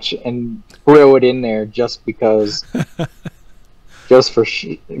patch and throw it in there just because, just for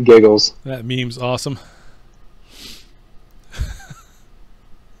giggles. That meme's awesome.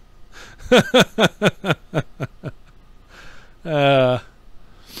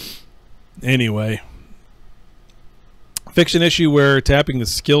 Anyway, fix an issue where tapping the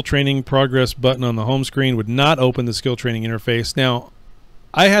skill training progress button on the home screen would not open the skill training interface. Now,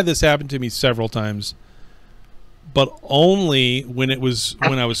 I had this happen to me several times, but only when I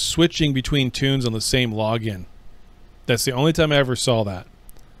was switching between tunes on the same login. That's the only time I ever saw that.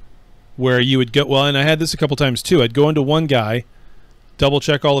 Where you would go, well, and I had this a couple times too. I'd go into one guy, double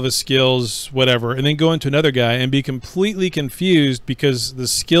check all of his skills, whatever, and then go into another guy and be completely confused because the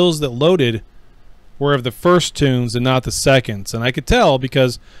skills that loaded were of the first tunes and not the seconds. And I could tell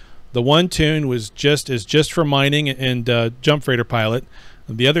because the one tune was just for mining and jump freighter pilot,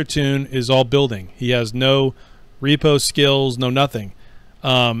 and the other tune is all building. He has no repo skills, no nothing.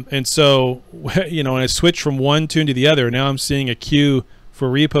 And so, you know, when I switch from one tune to the other, now I'm seeing a queue for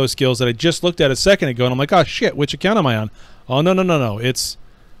repo skills that I just looked at a second ago, and I'm like, oh shit, which account am I on? Oh, no. It's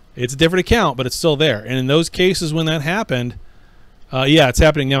a different account, but it's still there. And in those cases when that happened, yeah, it's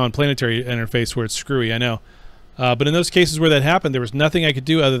happening now on Planetary Interface where it's screwy, I know. But in those cases where that happened, there was nothing I could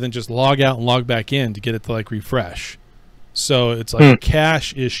do other than just log out and log back in to get it to like refresh. So it's like a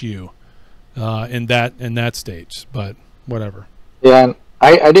cache issue in that stage, but whatever. Yeah,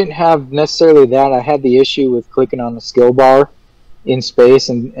 I didn't have necessarily that. I had the issue with clicking on the skill bar in space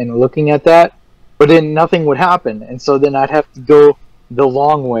and looking at that. But then nothing would happen, and so then I'd have to go the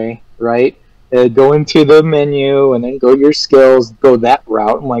long way right? Go into the menu and then go to your skills, go that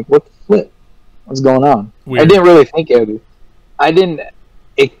route. I'm like, what the flip? What's going on? Weird. I didn't really think it would.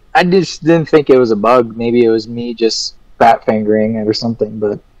 I just didn't think it was a bug. Maybe it was me just fat fingering it or something,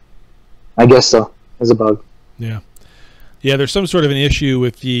 but I guess so. It was a bug. Yeah. Yeah, there's some sort of an issue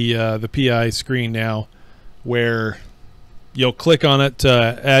with the PI screen now where you'll click on it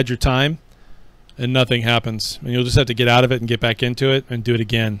to add your time and nothing happens. And you'll just have to get out of it and get back into it and do it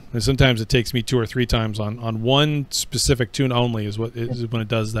again. And sometimes it takes me 2 or 3 times on one specific tune only is when it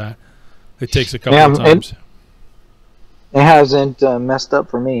does that. It takes a couple of times. It hasn't messed up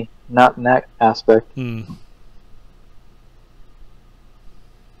for me, not in that aspect.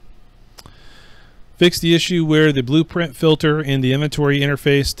 Fix the issue where the blueprint filter in the inventory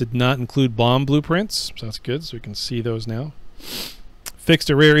interface did not include bomb blueprints. So that's good, so we can see those now. Fixed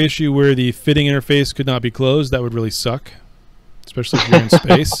a rare issue where the fitting interface could not be closed. That would really suck, especially if you're in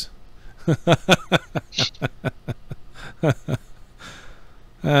space.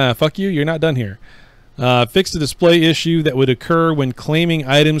 Fuck you, you're not done here. Fixed a display issue that would occur when claiming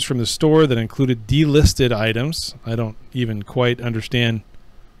items from the store that included delisted items. I don't even quite understand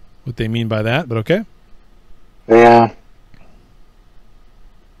what they mean by that, but okay. Yeah.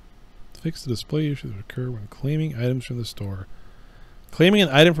 Fix the display issue that would occur when claiming items from the store. Claiming an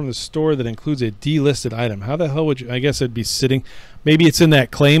item from the store that includes a delisted item. How the hell would you... I guess it'd be sitting... Maybe it's in that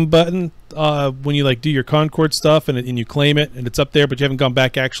claim button when you like do your Concord stuff and you claim it and it's up there, but you haven't gone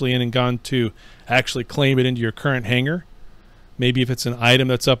back actually in and gone to actually claim it into your current hangar. Maybe if it's an item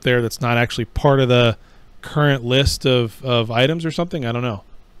that's up there that's not actually part of the current list of items or something. I don't know.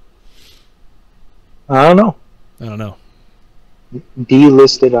 I don't know.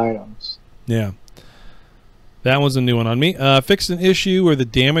 Delisted items. Yeah. That one's a new one on me. Fixed an issue where the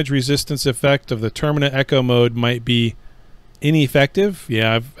damage resistance effect of the Termina Echo mode might be ineffective.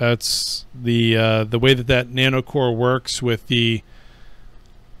 Yeah, that's the way that nanocore works with the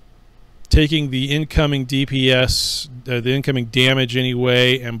taking the incoming DPS, the incoming damage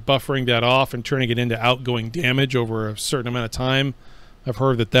anyway, and buffering that off and turning it into outgoing damage over a certain amount of time. I've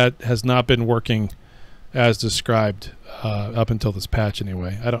heard that has not been working as described up until this patch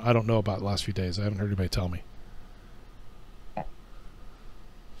anyway. I don't know about the last few days. I haven't heard anybody tell me.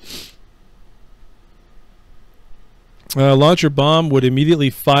 Launcher bomb would immediately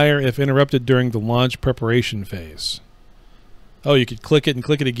fire if interrupted during the launch preparation phase. Oh, you could click it and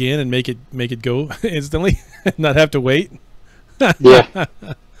click it again and make it go instantly, not have to wait. Yeah.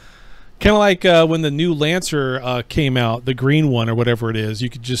 Kind of like when the new Lancer came out, the green one or whatever it is. You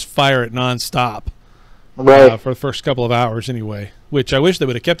could just fire it nonstop, right, for the first couple of hours anyway. Which I wish they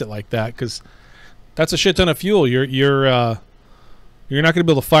would have kept it like that, because that's a shit ton of fuel. You're not going to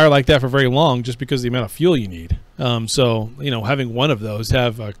be able to fire like that for very long just because of the amount of fuel you need. So having one of those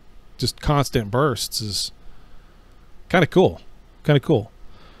have just constant bursts is kind of cool.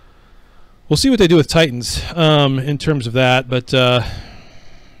 We'll see what they do with Titans in terms of that, but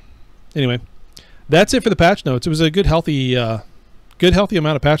anyway, that's it for the patch notes. It was a good healthy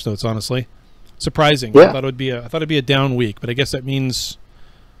amount of patch notes, honestly. Surprising. Yeah. I thought it'd be a down week, but I guess that means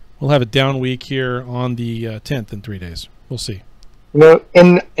we'll have a down week here on the 10th in 3 days. We'll see.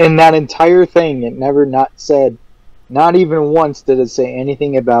 In that entire thing, it never said, not even once did it say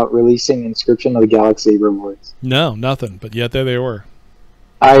anything about releasing Inscription of the Galaxy rewards. No, nothing. But yet there they were.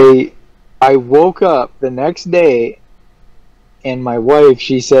 I woke up the next day, and my wife,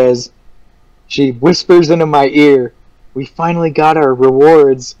 she whispers into my ear, "We finally got our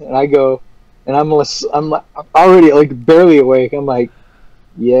rewards." And I go, and I'm already like barely awake. I'm like,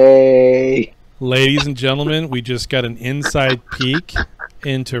 yay. Ladies and gentlemen, we just got an inside peek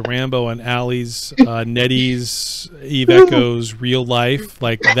into Rambo and Allie's, Nettie's, Eve Echo's real life.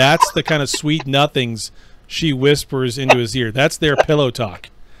 Like, that's the kind of sweet nothings she whispers into his ear. That's their pillow talk.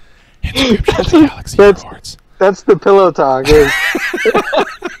 Inscription of the Galaxy rewards. That's the pillow talk.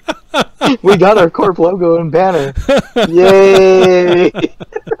 We got our Corp logo and banner. Yay!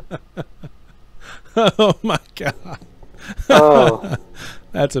 Oh my god. Oh,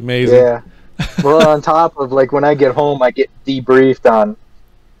 that's amazing. Yeah. Well, on top of, like, when I get home, I get debriefed on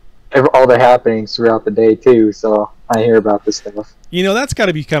all the happenings throughout the day too, so I hear about this stuff. That's got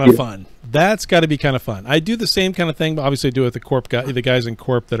to be kind of fun. That's got to be kind of fun. I do the same kind of thing, but obviously I do it with the guys in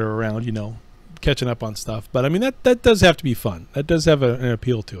Corp that are around, catching up on stuff. But I mean, that does have to be fun. That does have an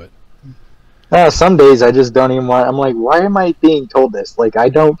appeal to it. Some days I just don't even want. I'm like, why am I being told this? Like, I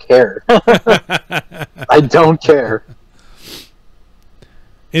don't care. I don't care.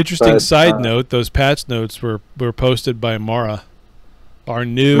 Interesting side note, those patch notes were posted by Mara, our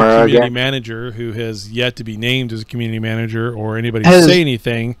new community manager, who has yet to be named as a community manager or anybody to say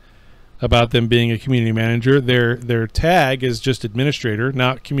anything. about them being a community manager. Their tag is just administrator,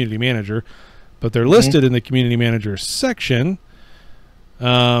 not community manager, but they're listed in the community manager section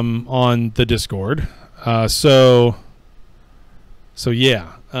on the Discord. So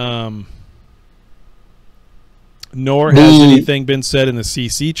yeah. Nor has anything been said in the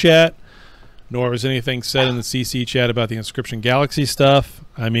CC chat, nor was anything said in the CC chat about the Inscription Galaxy stuff.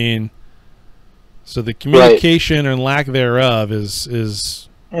 I mean, so the communication and lack thereof is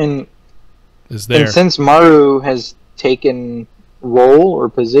there. And since Maru has taken role or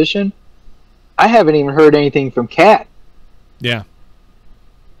position, I haven't even heard anything from Kat. Yeah.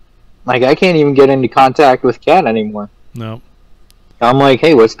 Like, I can't even get into contact with Kat anymore. No. I'm like,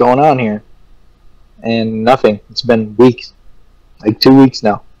 hey, what's going on here? And nothing. It's been weeks. Like 2 weeks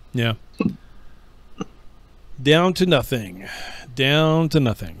now. Yeah. Down to nothing. Down to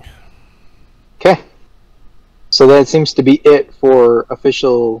nothing. Okay. So that seems to be it for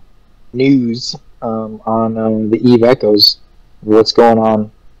official news on the Eve Echoes. What's going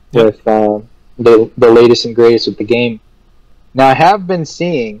on with the latest and greatest with the game. Now, I have been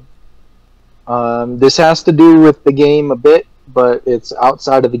seeing, this has to do with the game a bit, but it's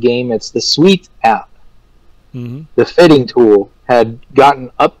outside of the game. It's the Suite app. The fitting tool had gotten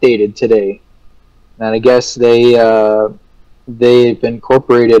updated today, and I guess they've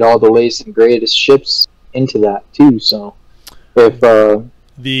incorporated all the latest and greatest ships into that too. So if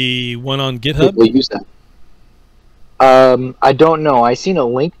the one on GitHub, people use that. I don't know. I seen a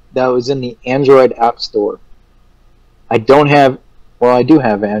link that was in the Android App Store. I don't have. Well, I do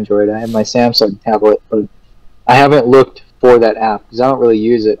have Android. I have my Samsung tablet, but I haven't looked for that app because I don't really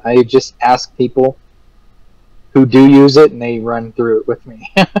use it. I just ask people who do use it, and they run through it with me.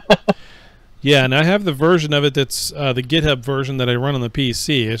 Yeah, and I have the version of it that's the GitHub version that I run on the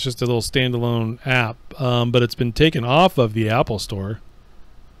PC. It's just a little standalone app, but it's been taken off of the Apple Store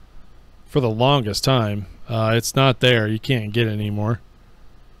for the longest time. It's not there. You can't get it anymore.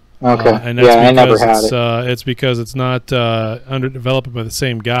 Okay. And that's I never had it. It's because it's not under developed by the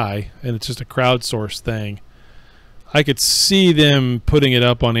same guy, and it's just a crowdsourced thing. I could see them putting it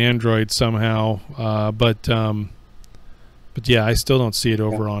up on Android somehow, but yeah, I still don't see it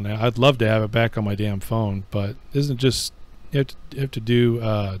over on. I'd love to have it back on my damn phone, but isn't it just you have to do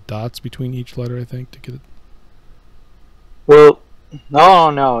dots between each letter? I think to get it. Well,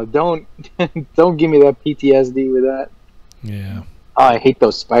 no, don't don't give me that PTSD with that. Yeah. Oh, I hate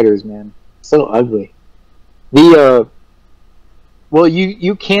those spiders, man. So ugly. The well,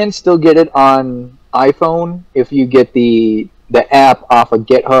 you can still get it on iPhone if you get the app off of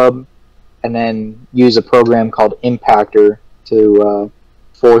GitHub and then use a program called Impactor to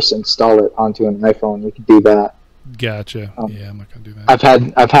force install it onto an iPhone. You can do that. Gotcha. Yeah, I'm not gonna do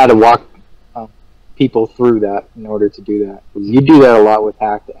that. I've had to walk people through that in order to do that. You do that a lot with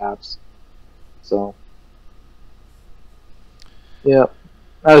hacked apps. So yeah.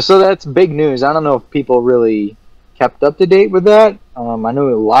 So that's big news. I don't know if people really kept up to date with that. I know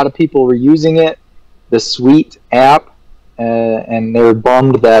a lot of people were using it, the Suite app, and they were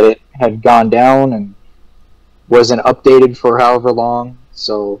bummed that it had gone down and wasn't updated for however long.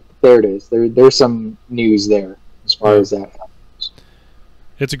 So there it is. There's some news there as far as that goes.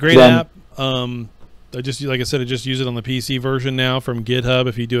 It's a great app. I just, like I said, I just use it on the PC version now from GitHub.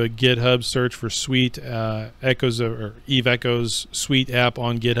 If you do a GitHub search for Suite Echoes or Eve Echoes Suite app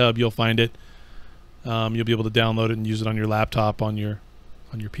on GitHub, you'll find it. You'll be able to download it and use it on your laptop on your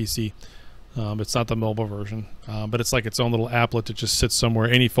PC. It's not the mobile version, but it's like its own little applet that just sits somewhere,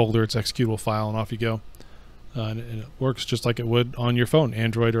 any folder, it's executable file, and off you go. And it works just like it would on your phone,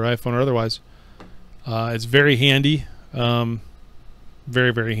 Android or iPhone or otherwise. It's very handy.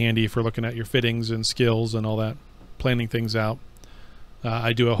 Very, very handy for looking at your fittings and skills and all that, planning things out.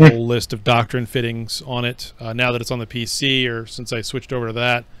 I do a whole list of doctrine fittings on it. Now that it's on the PC, or since I switched over to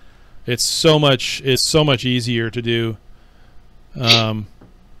that, it's so much easier to do on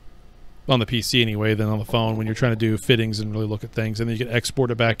the PC anyway than on the phone when you're trying to do fittings and really look at things. And then you can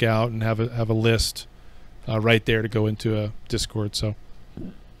export it back out and have a list right there to go into a Discord. So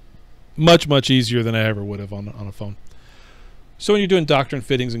much easier than I ever would have on a phone. So when you're doing doctrine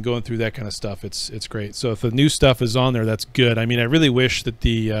fittings and going through that kind of stuff, it's great. So if the new stuff is on there, that's good. I mean, I really wish that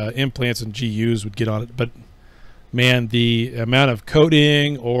the implants and GUs would get on it, but man, the amount of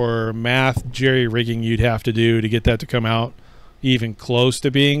coding or math jerry-rigging you'd have to do to get that to come out even close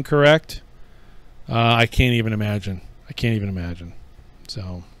to being correct, I can't even imagine.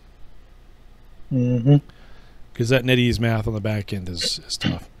 So, because that NetEase math on the back end is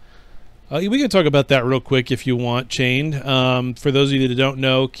tough. We can talk about that real quick if you want, Chained. For those of you that don't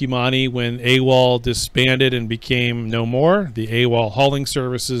know, Kimani, when AWOL disbanded and became no more, the AWOL hauling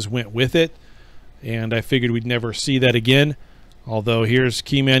services went with it, and I figured we'd never see that again. Although here's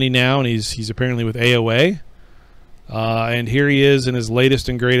Kimani now, and he's apparently with AOA. And here he is in his latest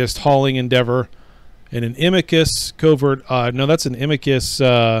and greatest hauling endeavor in an Imicus covert. No, that's an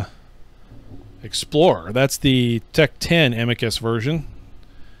Imicus Explorer. That's the Tech 10 Imicus version.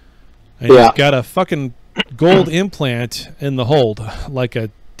 And he's got a fucking gold implant in the hold, like a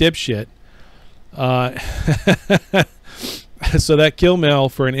dipshit. So that kill mail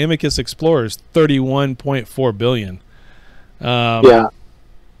for an Imicus Explorer is $31.4 billion. Yeah.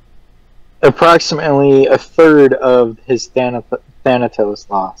 Approximately a third of his Thanatos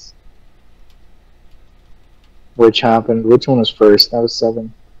loss. Which happened? Which one was first? That was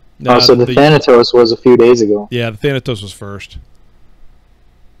 7. No, so the Thanatos was a few days ago. Yeah, the Thanatos was first.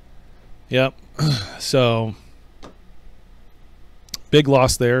 Yep. So big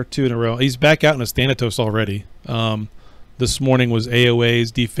loss there, 2 in a row. He's back out in his Thanatos already. This morning was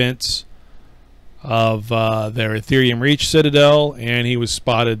AOA's defense of their Ethereum Reach Citadel, and he was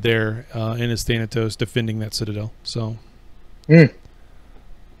spotted there in his Thanatos defending that Citadel. So, so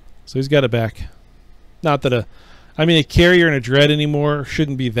he's got it back. Not that a carrier and a dread anymore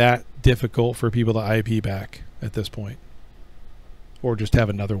shouldn't be that difficult for people to IP back at this point, or just have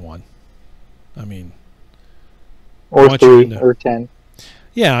another one. I mean, or 3 or 10.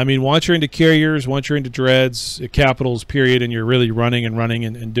 Yeah, I mean, once you're into carriers, once you're into dreads, capitals, period, and you're really running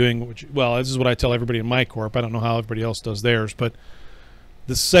and doing what well, this is what I tell everybody in my corp. I don't know how everybody else does theirs, but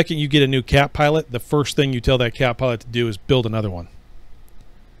the second you get a new cap pilot, the first thing you tell that cap pilot to do is build another one.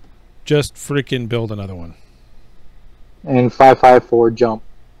 Just freaking build another one. And 554 jump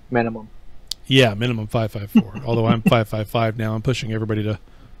minimum. Yeah, minimum 554. Although I'm 555 now, I'm pushing everybody to a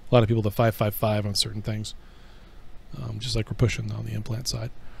lot of people to 555 on certain things. Just like we're pushing on the implant side.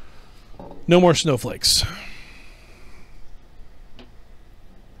 No more snowflakes.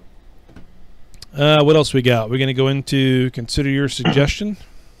 What else we got? We're going to go into consider your suggestion.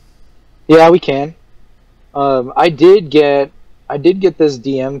 Yeah, we can. I did get this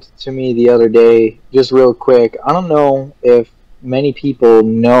DM'd to me the other day, just real quick. I don't know if many people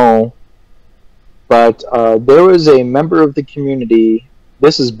know, but there was a member of the community.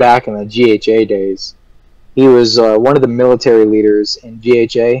 This is back in the GHA days. He was one of the military leaders in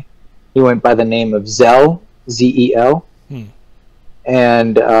GHA. He went by the name of Zell, Z-E-L.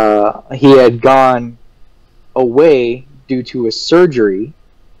 And he had gone away due to a surgery,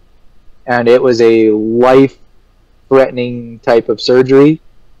 and it was a life-threatening type of surgery,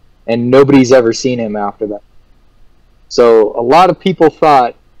 and nobody's ever seen him after that. So a lot of people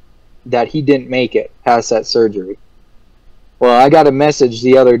thought that he didn't make it past that surgery. Well, I got a message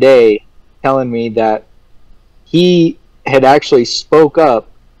the other day telling me that he had actually spoke up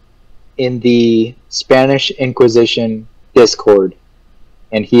in the Spanish Inquisition Discord,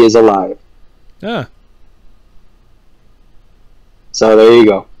 and he is alive. Ah. So there you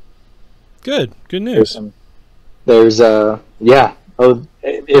go. Good news. Yeah. Oh,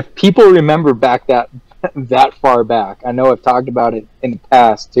 if people remember back that far back, I know I've talked about it in the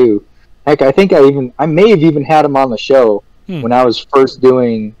past too. Heck, I think I may have even had him on the show when I was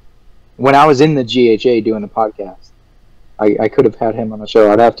when I was in the GHA doing the podcast. I could have had him on the show.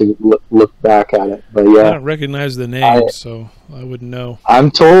 I'd have to look back at it, but yeah. I don't recognize the name, so I wouldn't know.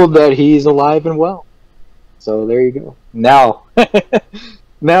 I'm told that he's alive and well. So there you go. Now,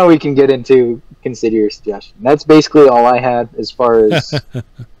 now we can get into consider your suggestion. That's basically all I had as far as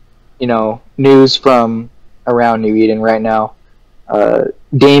news from around New Eden right now.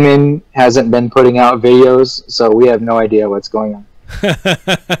 Damon hasn't been putting out videos, so we have no idea what's going on.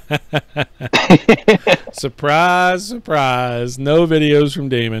 Surprise, surprise. No videos from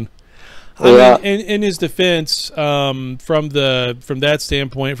Damon. Yeah. I mean, in his defense, from that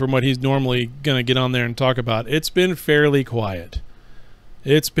standpoint, from what he's normally going to get on there and talk about, it's been fairly quiet.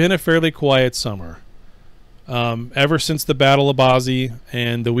 It's been a fairly quiet summer. Ever since the Battle of Bozzy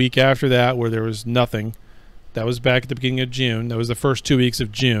and the week after that where there was nothing. That was back at the beginning of June. That was the first 2 weeks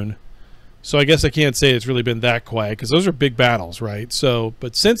of June. So I guess I can't say it's really been that quiet because those are big battles, right? So,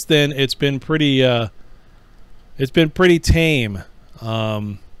 but since then it's been pretty tame.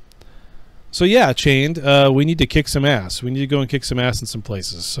 So yeah, Chained, we need to kick some ass. We need to go and kick some ass in some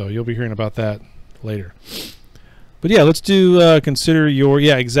places. So you'll be hearing about that later. But yeah, let's do consider your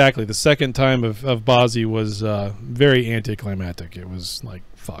exactly. The second time of Bozzy was very anticlimactic. It was like,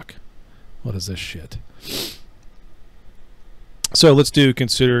 fuck, what is this shit? So let's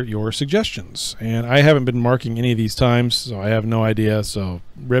consider your suggestions. And I haven't been marking any of these times, so I have no idea. So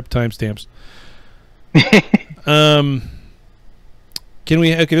rip timestamps. Can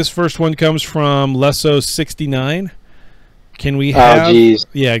we? Okay, this first one comes from Lesso69. Can we have? Oh, geez.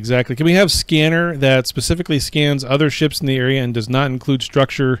 Yeah, exactly. Can we have scanner that specifically scans other ships in the area and does not include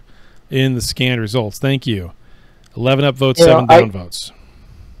structure in the scanned results? Thank you. 11 up votes, 7 down votes.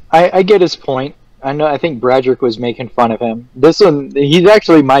 I get his point. I think Bradrick was making fun of him. This one, he's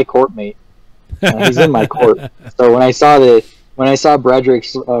actually my courtmate. He's in my court. So when I saw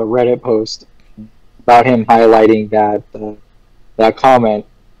Bradrick's Reddit post about him highlighting that comment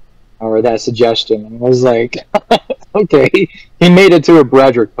or that suggestion, I was like, okay, he made it to a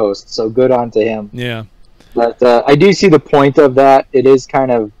Bradrick post, so good on to him. Yeah. But I do see the point of that. It is kind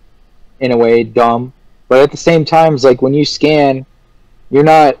of, in a way, dumb. But at the same time, it's like when you scan, you're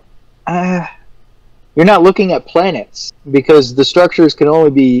not looking at planets because the structures can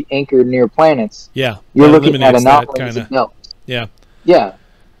only be anchored near planets. Yeah. You're looking at anomalies and belts. Yeah. Yeah.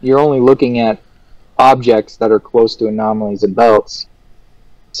 You're only looking at objects that are close to anomalies and belts.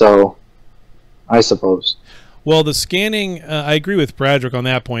 So, I suppose. Well, the scanning, I agree with Bradrick on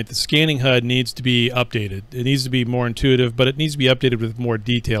that point. The scanning HUD needs to be updated. It needs to be more intuitive, but it needs to be updated with more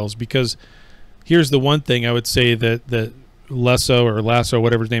details because here's the one thing I would say that Lasso,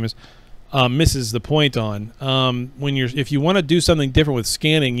 whatever his name is, misses the point on. If you want to do something different with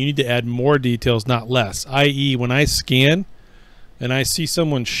scanning, you need to add more details, not less. I.e., when I scan and I see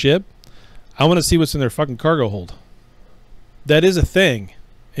someone's ship, I want to see what's in their fucking cargo hold. That is a thing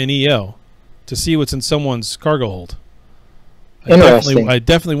in EO, to see what's in someone's cargo hold. I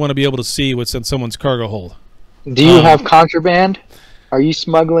definitely want to be able to see what's in someone's cargo hold. Do you have contraband? Are you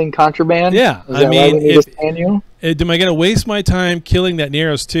smuggling contraband? Yeah, I mean, am I going to waste my time killing that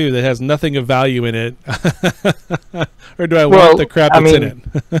Neros 2 that has nothing of value in it, or do I want the crap that's in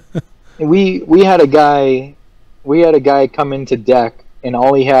it? we had a guy come into deck, and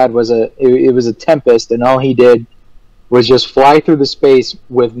all he had was it was a Tempest, and all he did was just fly through the space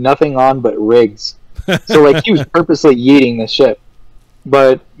with nothing on but rigs. So like he was purposely yeeting the ship.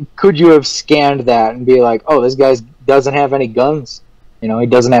 But could you have scanned that and be like, oh, this guy doesn't have any guns? You know, he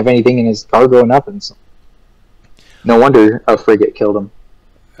doesn't have anything in his cargo or nothing. So no wonder a frigate killed him.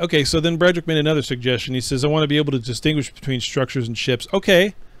 Okay, so then Bradrick made another suggestion. He says, I want to be able to distinguish between structures and ships.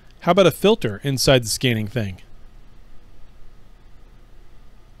 Okay, how about a filter inside the scanning thing?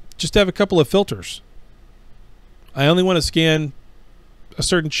 Just have a couple of filters. I only want to scan a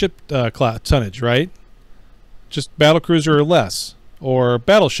certain ship tonnage, right? Just battlecruiser or less, or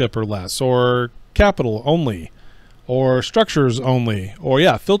battleship or less, or capital only, or structures only, or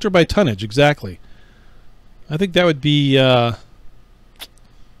yeah, filter by tonnage, exactly. I think that would be, I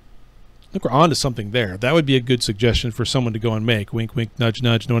think we're on to something there. That would be a good suggestion for someone to go and make. Wink, wink, nudge,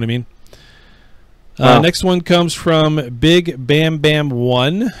 nudge, know what I mean? Next one comes from Big Bam Bam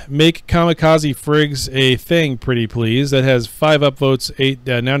 1. Make kamikaze frigs a thing, pretty please. That has 5 upvotes, 8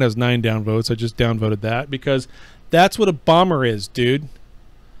 down. Now it has 9 downvotes. I just downvoted that because that's what a bomber is, dude.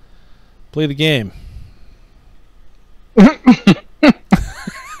 Play the game.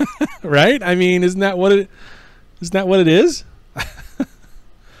 Right? I mean, isn't that what it is?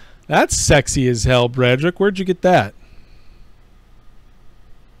 That's sexy as hell, Bradrick. Where'd you get that?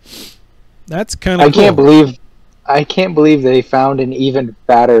 That's kind of cool. I can't believe they found an even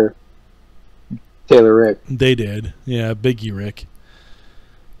fatter Taylor Rick. They did. Yeah, Biggie Rick.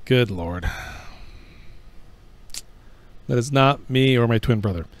 Good Lord. That is not me or my twin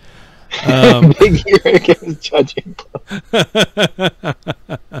brother. Biggie Rick is judging.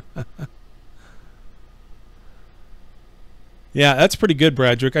 Yeah, that's pretty good,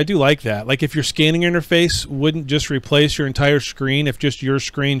 Bradrick. I do like that. Like if your scanning interface wouldn't just replace your entire screen, if just your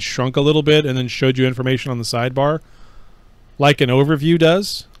screen shrunk a little bit and then showed you information on the sidebar, like an overview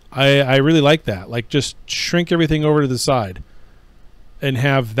does, I really like that. Like just shrink everything over to the side and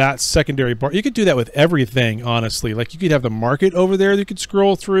have that secondary bar. You could do that with everything, honestly. Like you could have the market over there that you could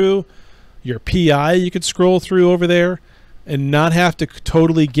scroll through, your PI you could scroll through over there, and not have to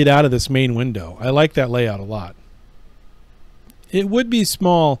totally get out of this main window. I like that layout a lot. It would be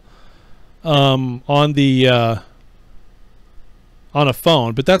small on a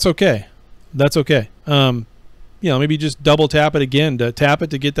phone, but that's okay. That's okay. You know, maybe just double tap it again to tap it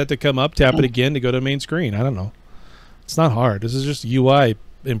to get that to come up, tap it again to go to main screen. I don't know. It's not hard. This is just UI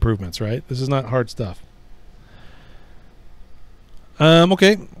improvements, right? This is not hard stuff.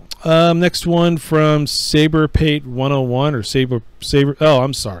 Okay. Next one from SaberPate 101 or Saber. Oh,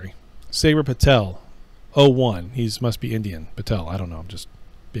 I'm sorry. Saber Patel. 01. He must be Indian. Patel. I don't know. I'm just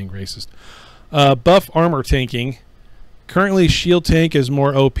being racist. Buff armor tanking. Currently, shield tank is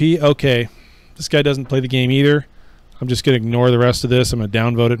more OP. Okay, this guy doesn't play the game either. I'm just going to ignore the rest of this. I'm going to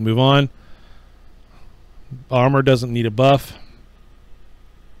downvote it and move on. Armor doesn't need a buff.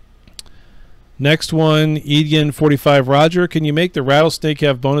 Next one, Edian 45 Roger. Can you make the rattlesnake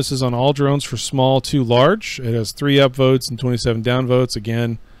have bonuses on all drones for small to large? It has 3 upvotes and 27 downvotes.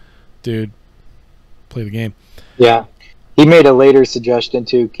 Again, dude, play the game. Yeah. He made a later suggestion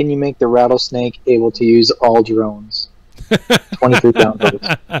too. Can you make the rattlesnake able to use all drones? 23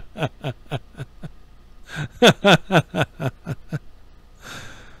 downvotes.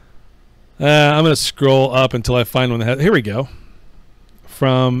 I'm going to scroll up until I find one that has... Here we go.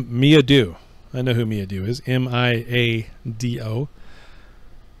 From Miado. I know who Miado is. M-I-A-D-O.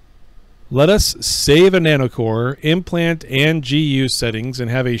 Let us save a nanocore, implant and GU settings, and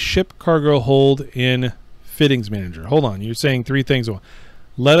have a ship cargo hold in fittings manager. Hold on. You're saying 3 things.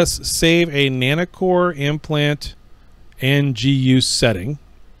 Let us save a nanocore, implant, and GU setting.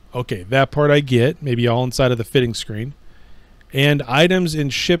 Okay, that part I get. Maybe all inside of the fitting screen. And items in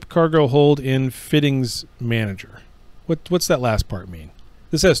ship cargo hold in fittings manager. What's that last part mean?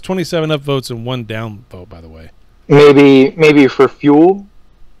 This has 27 upvotes and 1 downvote, by the way. Maybe for fuel,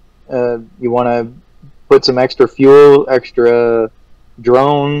 you want to put some extra fuel, extra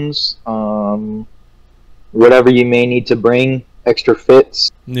drones, whatever you may need to bring, extra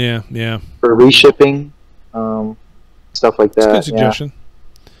fits. Yeah. For reshipping, stuff like that. That's a good suggestion.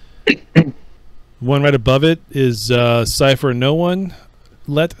 Yeah. One right above it is Cypher No One.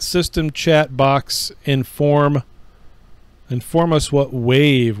 Let system chat box inform us what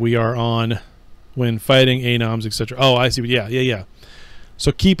wave we are on when fighting anoms, etc. Oh, I see. Yeah.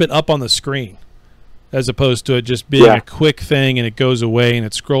 So keep it up on the screen as opposed to it just being a quick thing and it goes away and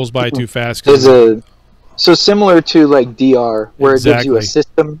it scrolls by too fast. So similar to like DR, where it gives you a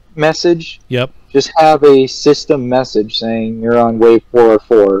system message. Yep. Just have a system message saying you're on wave 4 or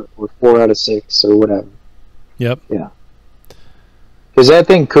 4 or 4 out of 6 or whatever. Yep. Yeah. Because that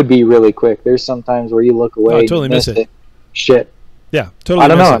thing could be really quick. There's sometimes where you look away and totally miss it. Shit. Yeah, totally. I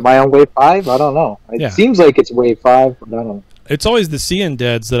don't know. Am I on wave 5? I don't know. It seems like it's wave 5, but I don't know. It's always the CN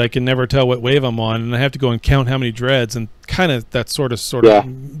deads that I can never tell what wave I'm on, and I have to go and count how many dreads, and kind of that sort of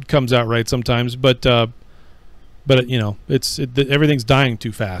comes out right sometimes. But you know, everything's dying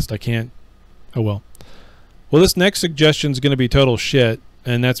too fast. I can't. Oh well. Well, this next suggestion is going to be total shit,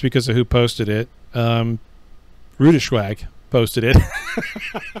 and that's because of who posted it. Rudischwag posted it.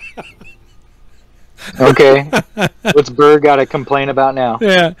 Okay. What's Berg got to complain about now?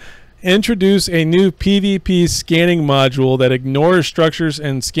 Yeah. Introduce a new PvP scanning module that ignores structures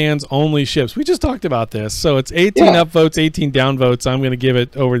and scans only ships. We just talked about this. So it's 18 upvotes, 18 downvotes. I'm going to give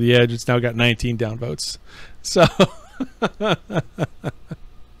it over the edge. It's now got 19 downvotes. So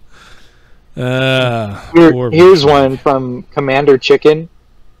here's one from Commander Chicken.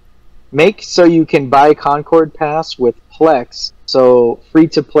 Make so you can buy Concord Pass with Plex so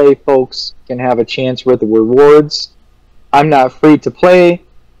free-to-play folks can have a chance with the rewards. I'm not free to play,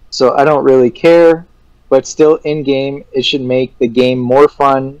 so I don't really care, but still in-game, it should make the game more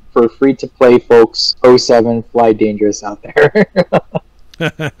fun for free-to-play folks. 07 Fly Dangerous out there.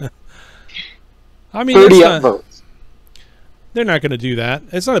 I mean, 30 upvotes. They're not going to do that.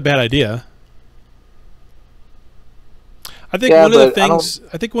 It's not a bad idea. I think one of the things.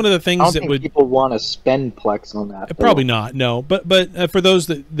 I think one of the things that would people want to spend Plex on that. Probably not. No, but for those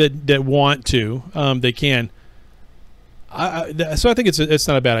that want to, they can. So I think it's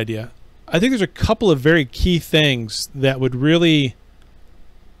not a bad idea. I think there's a couple of very key things that would really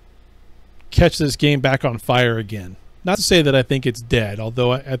catch this game back on fire again. Not to say that I think it's dead,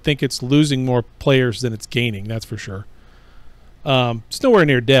 although I think it's losing more players than it's gaining. That's for sure. It's nowhere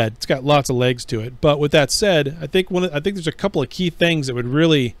near dead. It's got lots of legs to it. But with that said, I think there's a couple of key things that would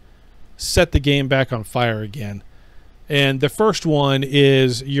really set the game back on fire again. And the first one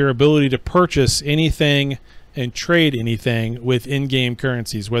is your ability to purchase anything and trade anything with in-game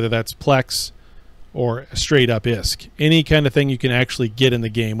currencies, whether that's Plex or straight up ISK. Any kind of thing you can actually get in the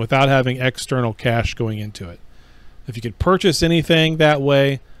game without having external cash going into it. If you could purchase anything that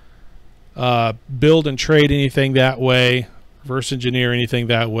way, build and trade anything that way, reverse engineer anything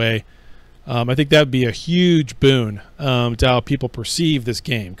that way, I think that would be a huge boon to how people perceive this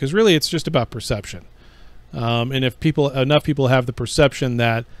game, because really it's just about perception. And if enough people have the perception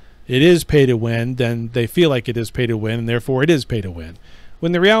that it is pay to win, then they feel like it is pay to win, and therefore it is pay to win.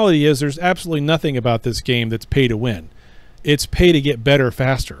 When the reality is there's absolutely nothing about this game that's pay to win. It's pay to get better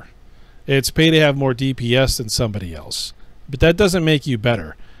faster. It's pay to have more DPS than somebody else. But that doesn't make you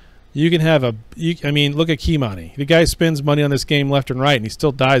better. You can have I mean, look at Kimani. The guy spends money on this game left and right, and he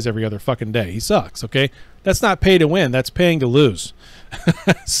still dies every other fucking day. He sucks, okay? That's not pay to win. That's paying to lose.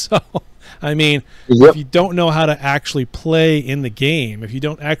 So, I mean, if you don't know how to actually play in the game, if you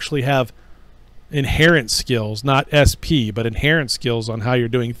don't actually have inherent skills, not SP, but inherent skills on how you're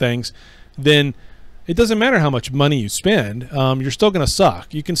doing things, then it doesn't matter how much money you spend. You're still going to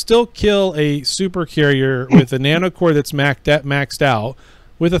suck. You can still kill a super carrier with a nanocore that's maxed out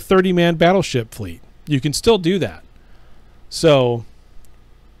with a 30-man battleship fleet. You can still do that. So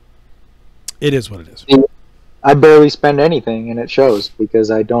it is what it is. I barely spend anything, and it shows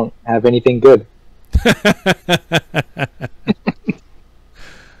because I don't have anything good.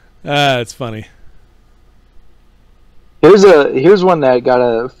 It's funny. Here's one that got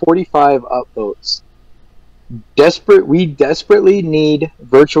a 45 upvotes. We desperately need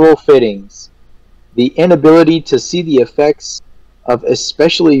virtual fittings. The inability to see the effects of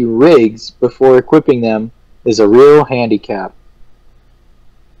especially rigs before equipping them is a real handicap.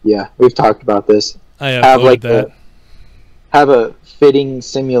 Yeah, we've talked about this. I have like that. Have a fitting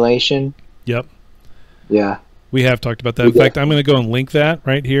simulation. Yep. Yeah. We have talked about that. In fact, I'm going to go and link that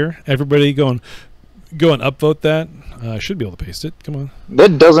right here. Everybody go and upvote that. I should be able to paste it. Come on.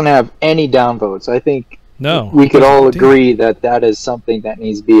 That doesn't have any downvotes. I think we could all agree that that is something that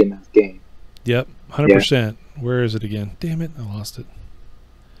needs to be in this game. Yep, 100%. Where is it again? Damn it, I lost it.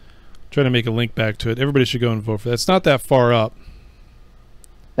 Trying to make a link back to it. Everybody should go and vote for that. It's not that far up.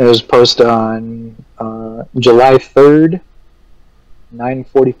 It was posted on July 3rd,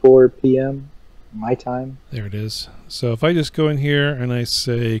 9:44 p.m. my time. There it is. So if I just go in here and I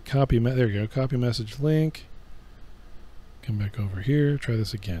say copy, there you go, copy message link. Come back over here. Try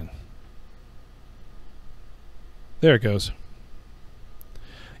this again. There it goes.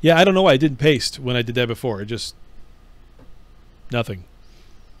 Yeah, I don't know why I didn't paste when I did that before. It just nothing.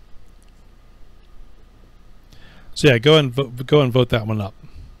 So yeah, go and vote that one up.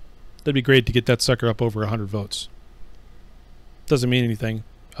 That'd be great to get that sucker up over 100 votes. Doesn't mean anything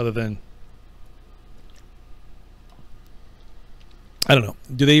other than, I don't know.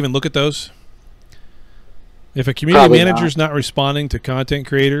 Do they even look at those? If a community manager's not responding to content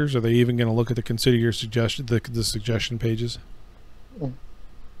creators, are they even going to look at the consider your suggestion, the suggestion pages?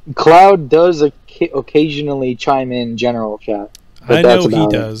 Cloud does occasionally chime in general chat. I know he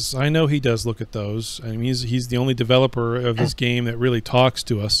does. I know he does look at those. I mean, he's the only developer of this game that really talks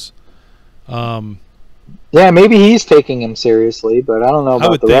to us. Yeah, maybe he's taking him seriously, but I don't know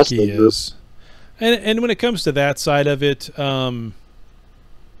about the rest of the group. And when it comes to that side of it, so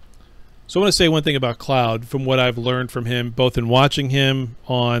I want to say one thing about Cloud from what I've learned from him, both in watching him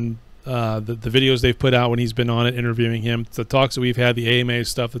on the videos they've put out when he's been on it, interviewing him, the talks that we've had, the AMA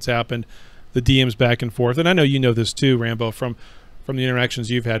stuff that's happened, the DMs back and forth. And I know you know this too, Rambo, from the interactions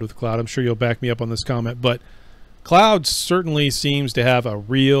you've had with Cloud. I'm sure you'll back me up on this comment, but Cloud certainly seems to have a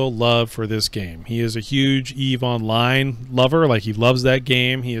real love for this game. He is a huge EVE Online lover. Like, he loves that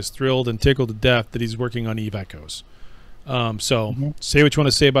game. He is thrilled and tickled to death that he's working on EVE Echoes. Say what you want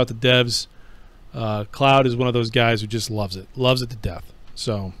to say about the devs. Cloud is one of those guys who just loves it to death.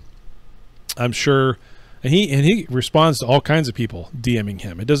 So I'm sure, and he responds to all kinds of people DMing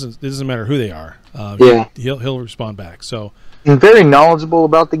him. It doesn't matter who they are. He'll respond back. So he's very knowledgeable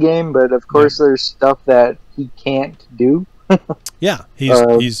about the game, but of course there's stuff that he can't do. Yeah,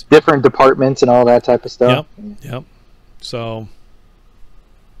 he's different departments and all that type of stuff. Yep. So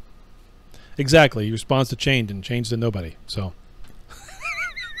exactly, he responds to Chained and Chained to nobody. So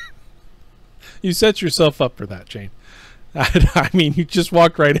you set yourself up for that, Chain. I mean, you just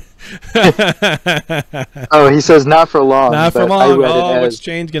walked right in. Oh, he says not for long. Not for long. What's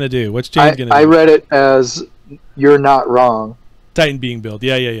Chained gonna do? What's Chained gonna do? I read it as you're not wrong. Titan being built.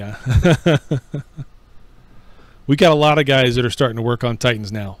 Yeah. We got a lot of guys that are starting to work on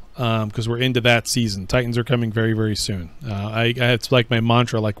Titans now because we're into that season. Titans are coming very, very soon. It's like my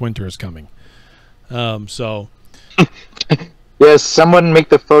mantra, like winter is coming. So yes, someone make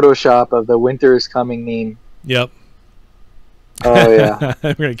the Photoshop of the winter is coming meme. Yep. Oh yeah.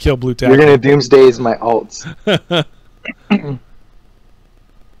 We're gonna kill Blue Tackle. You're gonna doomsdays my alts.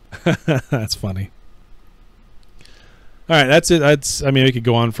 That's funny. All right, that's it. I mean, we could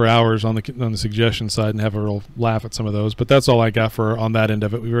go on for hours on the suggestion side and have a real laugh at some of those, but that's all I got for on that end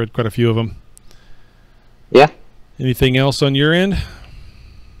of it. We read quite a few of them. Yeah. Anything else on your end?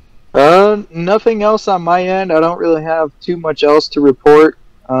 Nothing else on my end. I don't really have too much else to report.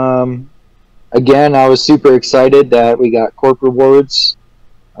 Again, I was super excited that we got corp rewards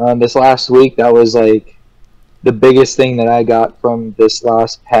this last week. That was like the biggest thing that I got from this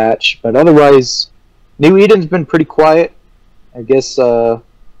last patch. But otherwise, New Eden's been pretty quiet. I guess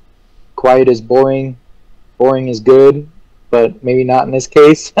quiet is boring, boring is good, but maybe not in this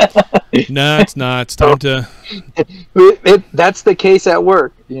case. No, it's not. It's time to. That's the case at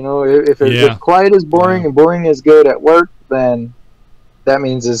work. You know, if quiet is boring and boring is good at work, then that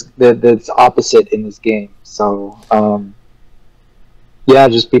means that it's opposite in this game. So, yeah,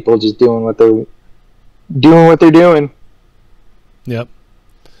 just people just doing what they're doing. Yep.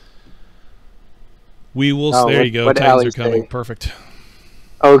 We will. There you go. Titans are coming. Perfect.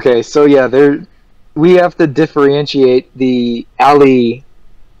 Okay, so yeah, we have to differentiate the alley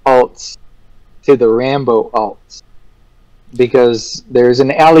alts to the Rambo alts, because there's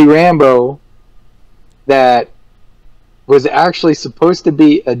an alley Rambo that was actually supposed to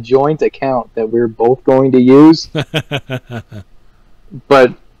be a joint account that we're both going to use,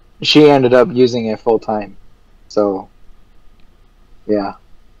 but she ended up using it full time. So, yeah,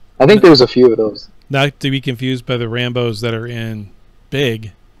 I think there's a few of those. Not to be confused by the Rambos that are in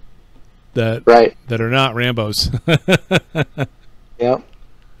Big, that are not Rambos. Yep.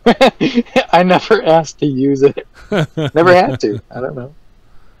 I never asked to use it. Never had to. I don't know.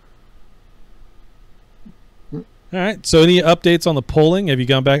 All right. So, any updates on the polling? Have you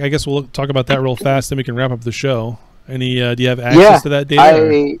gone back? I guess we'll talk about that real fast, then we can wrap up the show. Any? Do you have access to that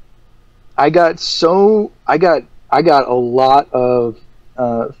data? I got a lot of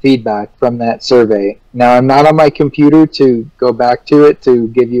feedback from that survey. Now, I'm not on my computer to go back to it to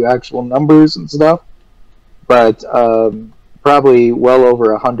give you actual numbers and stuff, but probably well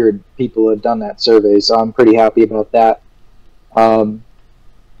over 100 people have done that survey, so I'm pretty happy about that.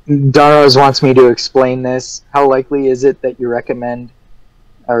 Darrows wants me to explain this. How likely is it that you recommend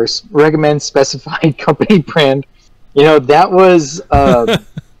specified company brand? You know, that was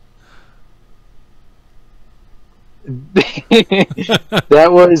that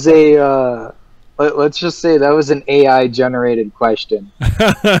was a let's just say that was an AI generated question. So,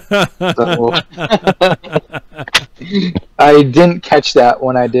 I didn't catch that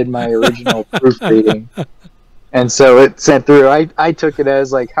when I did my original proofreading, and so it sent through. I took it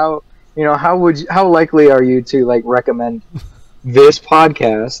as like, how likely are you to like recommend this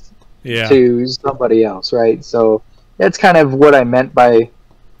podcast to somebody else, right? So that's kind of what I meant by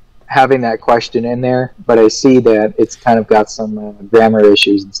having that question in there, but I see that it's kind of got some grammar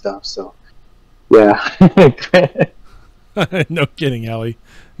issues and stuff, so yeah. No kidding, Allie.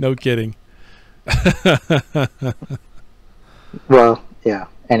 No kidding. Well, yeah,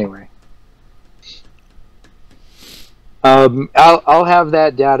 anyway. I'll have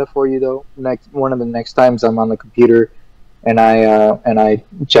that data for you though one of the next times I'm on the computer and I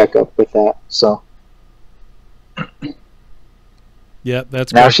check up with that. So yep,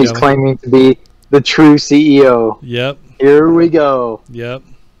 that's now correct, she's Allie. Claiming to be the true CEO. Yep. Here we go. Yep.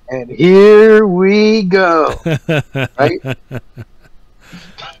 And here we go. Right?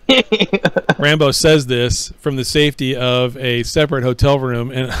 Rambo says this from the safety of a separate hotel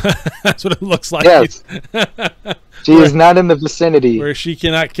room, and that's what it looks like. Yes. She is not in the vicinity. Where she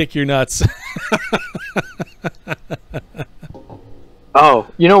cannot kick your nuts. Oh,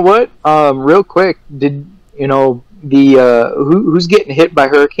 you know what? Real quick, did you know who's getting hit by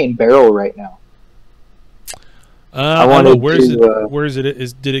Hurricane Beryl right now? I don't know. Where is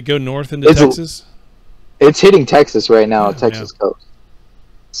it? Did it go north into Texas? It's hitting Texas right now, Texas coast.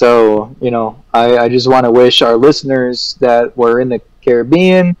 So, you know, I just want to wish our listeners that were in the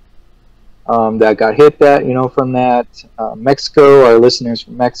Caribbean, that got hit from that, Mexico, our listeners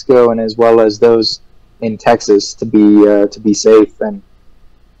from Mexico, and as well as those in Texas to be safe and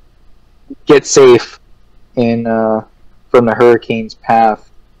get safe from the hurricane's path.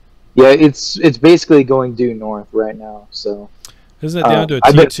 Yeah, it's basically going due north right now. So isn't it down to a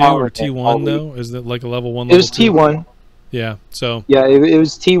T2 or T1 though? Is it like a level 1? It was T1. Yeah. So yeah, it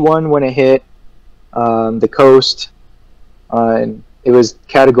was T1 when it hit the coast, and it was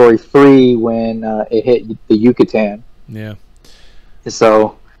Category 3 when it hit the Yucatan. Yeah.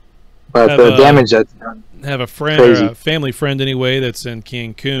 So, but the damage that's done. Have a friend or a family friend anyway that's in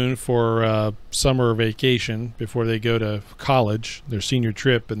Cancun for summer vacation before they go to college, their senior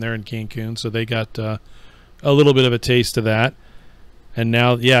trip, and they're in Cancun, so they got a little bit of a taste of that. And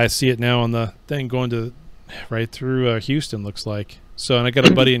now, yeah, I see it now on the thing going to right through Houston, looks like. So, and I got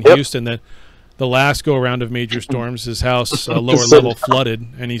a buddy in Houston that the last go around of major storms, his house lower level flooded,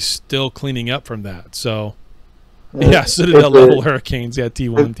 and he's still cleaning up from that. So. Yeah, so did that level hurricanes. Yeah,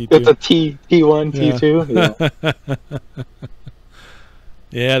 T1, T2. It's a T1, T2. Yeah,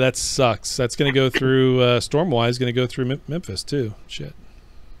 yeah, that sucks. That's going to go through, storm-wise, going to go through Memphis, too. Shit.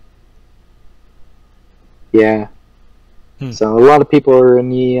 Yeah. So a lot of people are in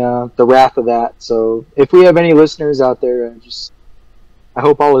the wrath of that. So if we have any listeners out there, I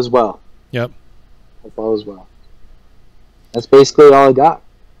hope all is well. Yep. Hope all is well. That's basically all I got.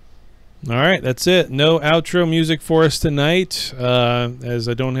 All right, that's it. No outro music for us tonight, as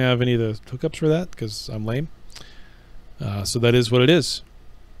I don't have any of the hookups for that because I'm lame. So that is what it is.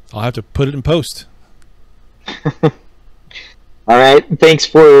 I'll have to put it in post. All right. Thanks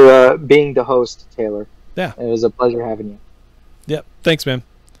for being the host, Taylor. Yeah. It was a pleasure having you. Yep. Thanks, man.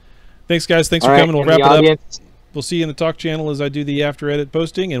 Thanks, guys. Thanks All for right, coming. We'll and wrap the it audience, up. We'll see you in the talk channel as I do the after edit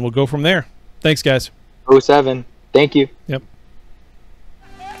posting, and we'll go from there. Thanks, guys. 07. Thank you. Yep.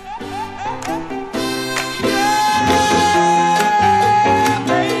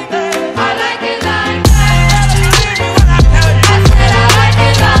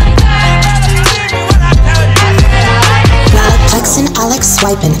 I like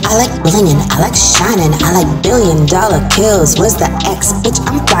swiping, I like blinging, I like shining, I like $1 billion kills. Where's the X? Bitch,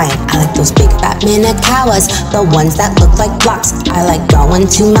 I'm flying. I like those big fat Minakawas, the ones that look like blocks. I like going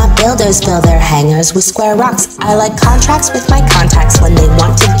to my builders, fill their hangars with square rocks. I like contracts with my contacts when they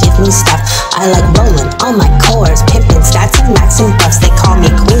want to give me stuff. I like rolling on my cores, pimping stats and maxing buffs. They call me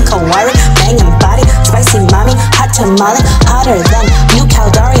Queen Kawari, banging body, spicy mommy, hot tamale, hotter than New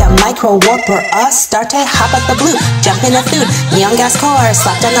Caldaria, micro warper us. Start to hop up the blue, jump in the food. Neon gas core,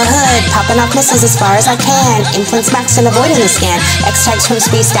 slapped on the hood, popping off missiles as far as I can. Influence max and avoiding the scan. X-tags from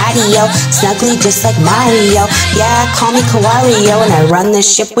Space Daddy, yo. Snugly just like Mario. Yeah, call me Kawario, and I run this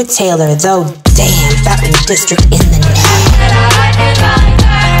ship with Taylor. Though, damn, Fountain District in the name.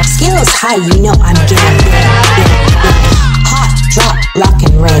 Skills high, you know I'm getting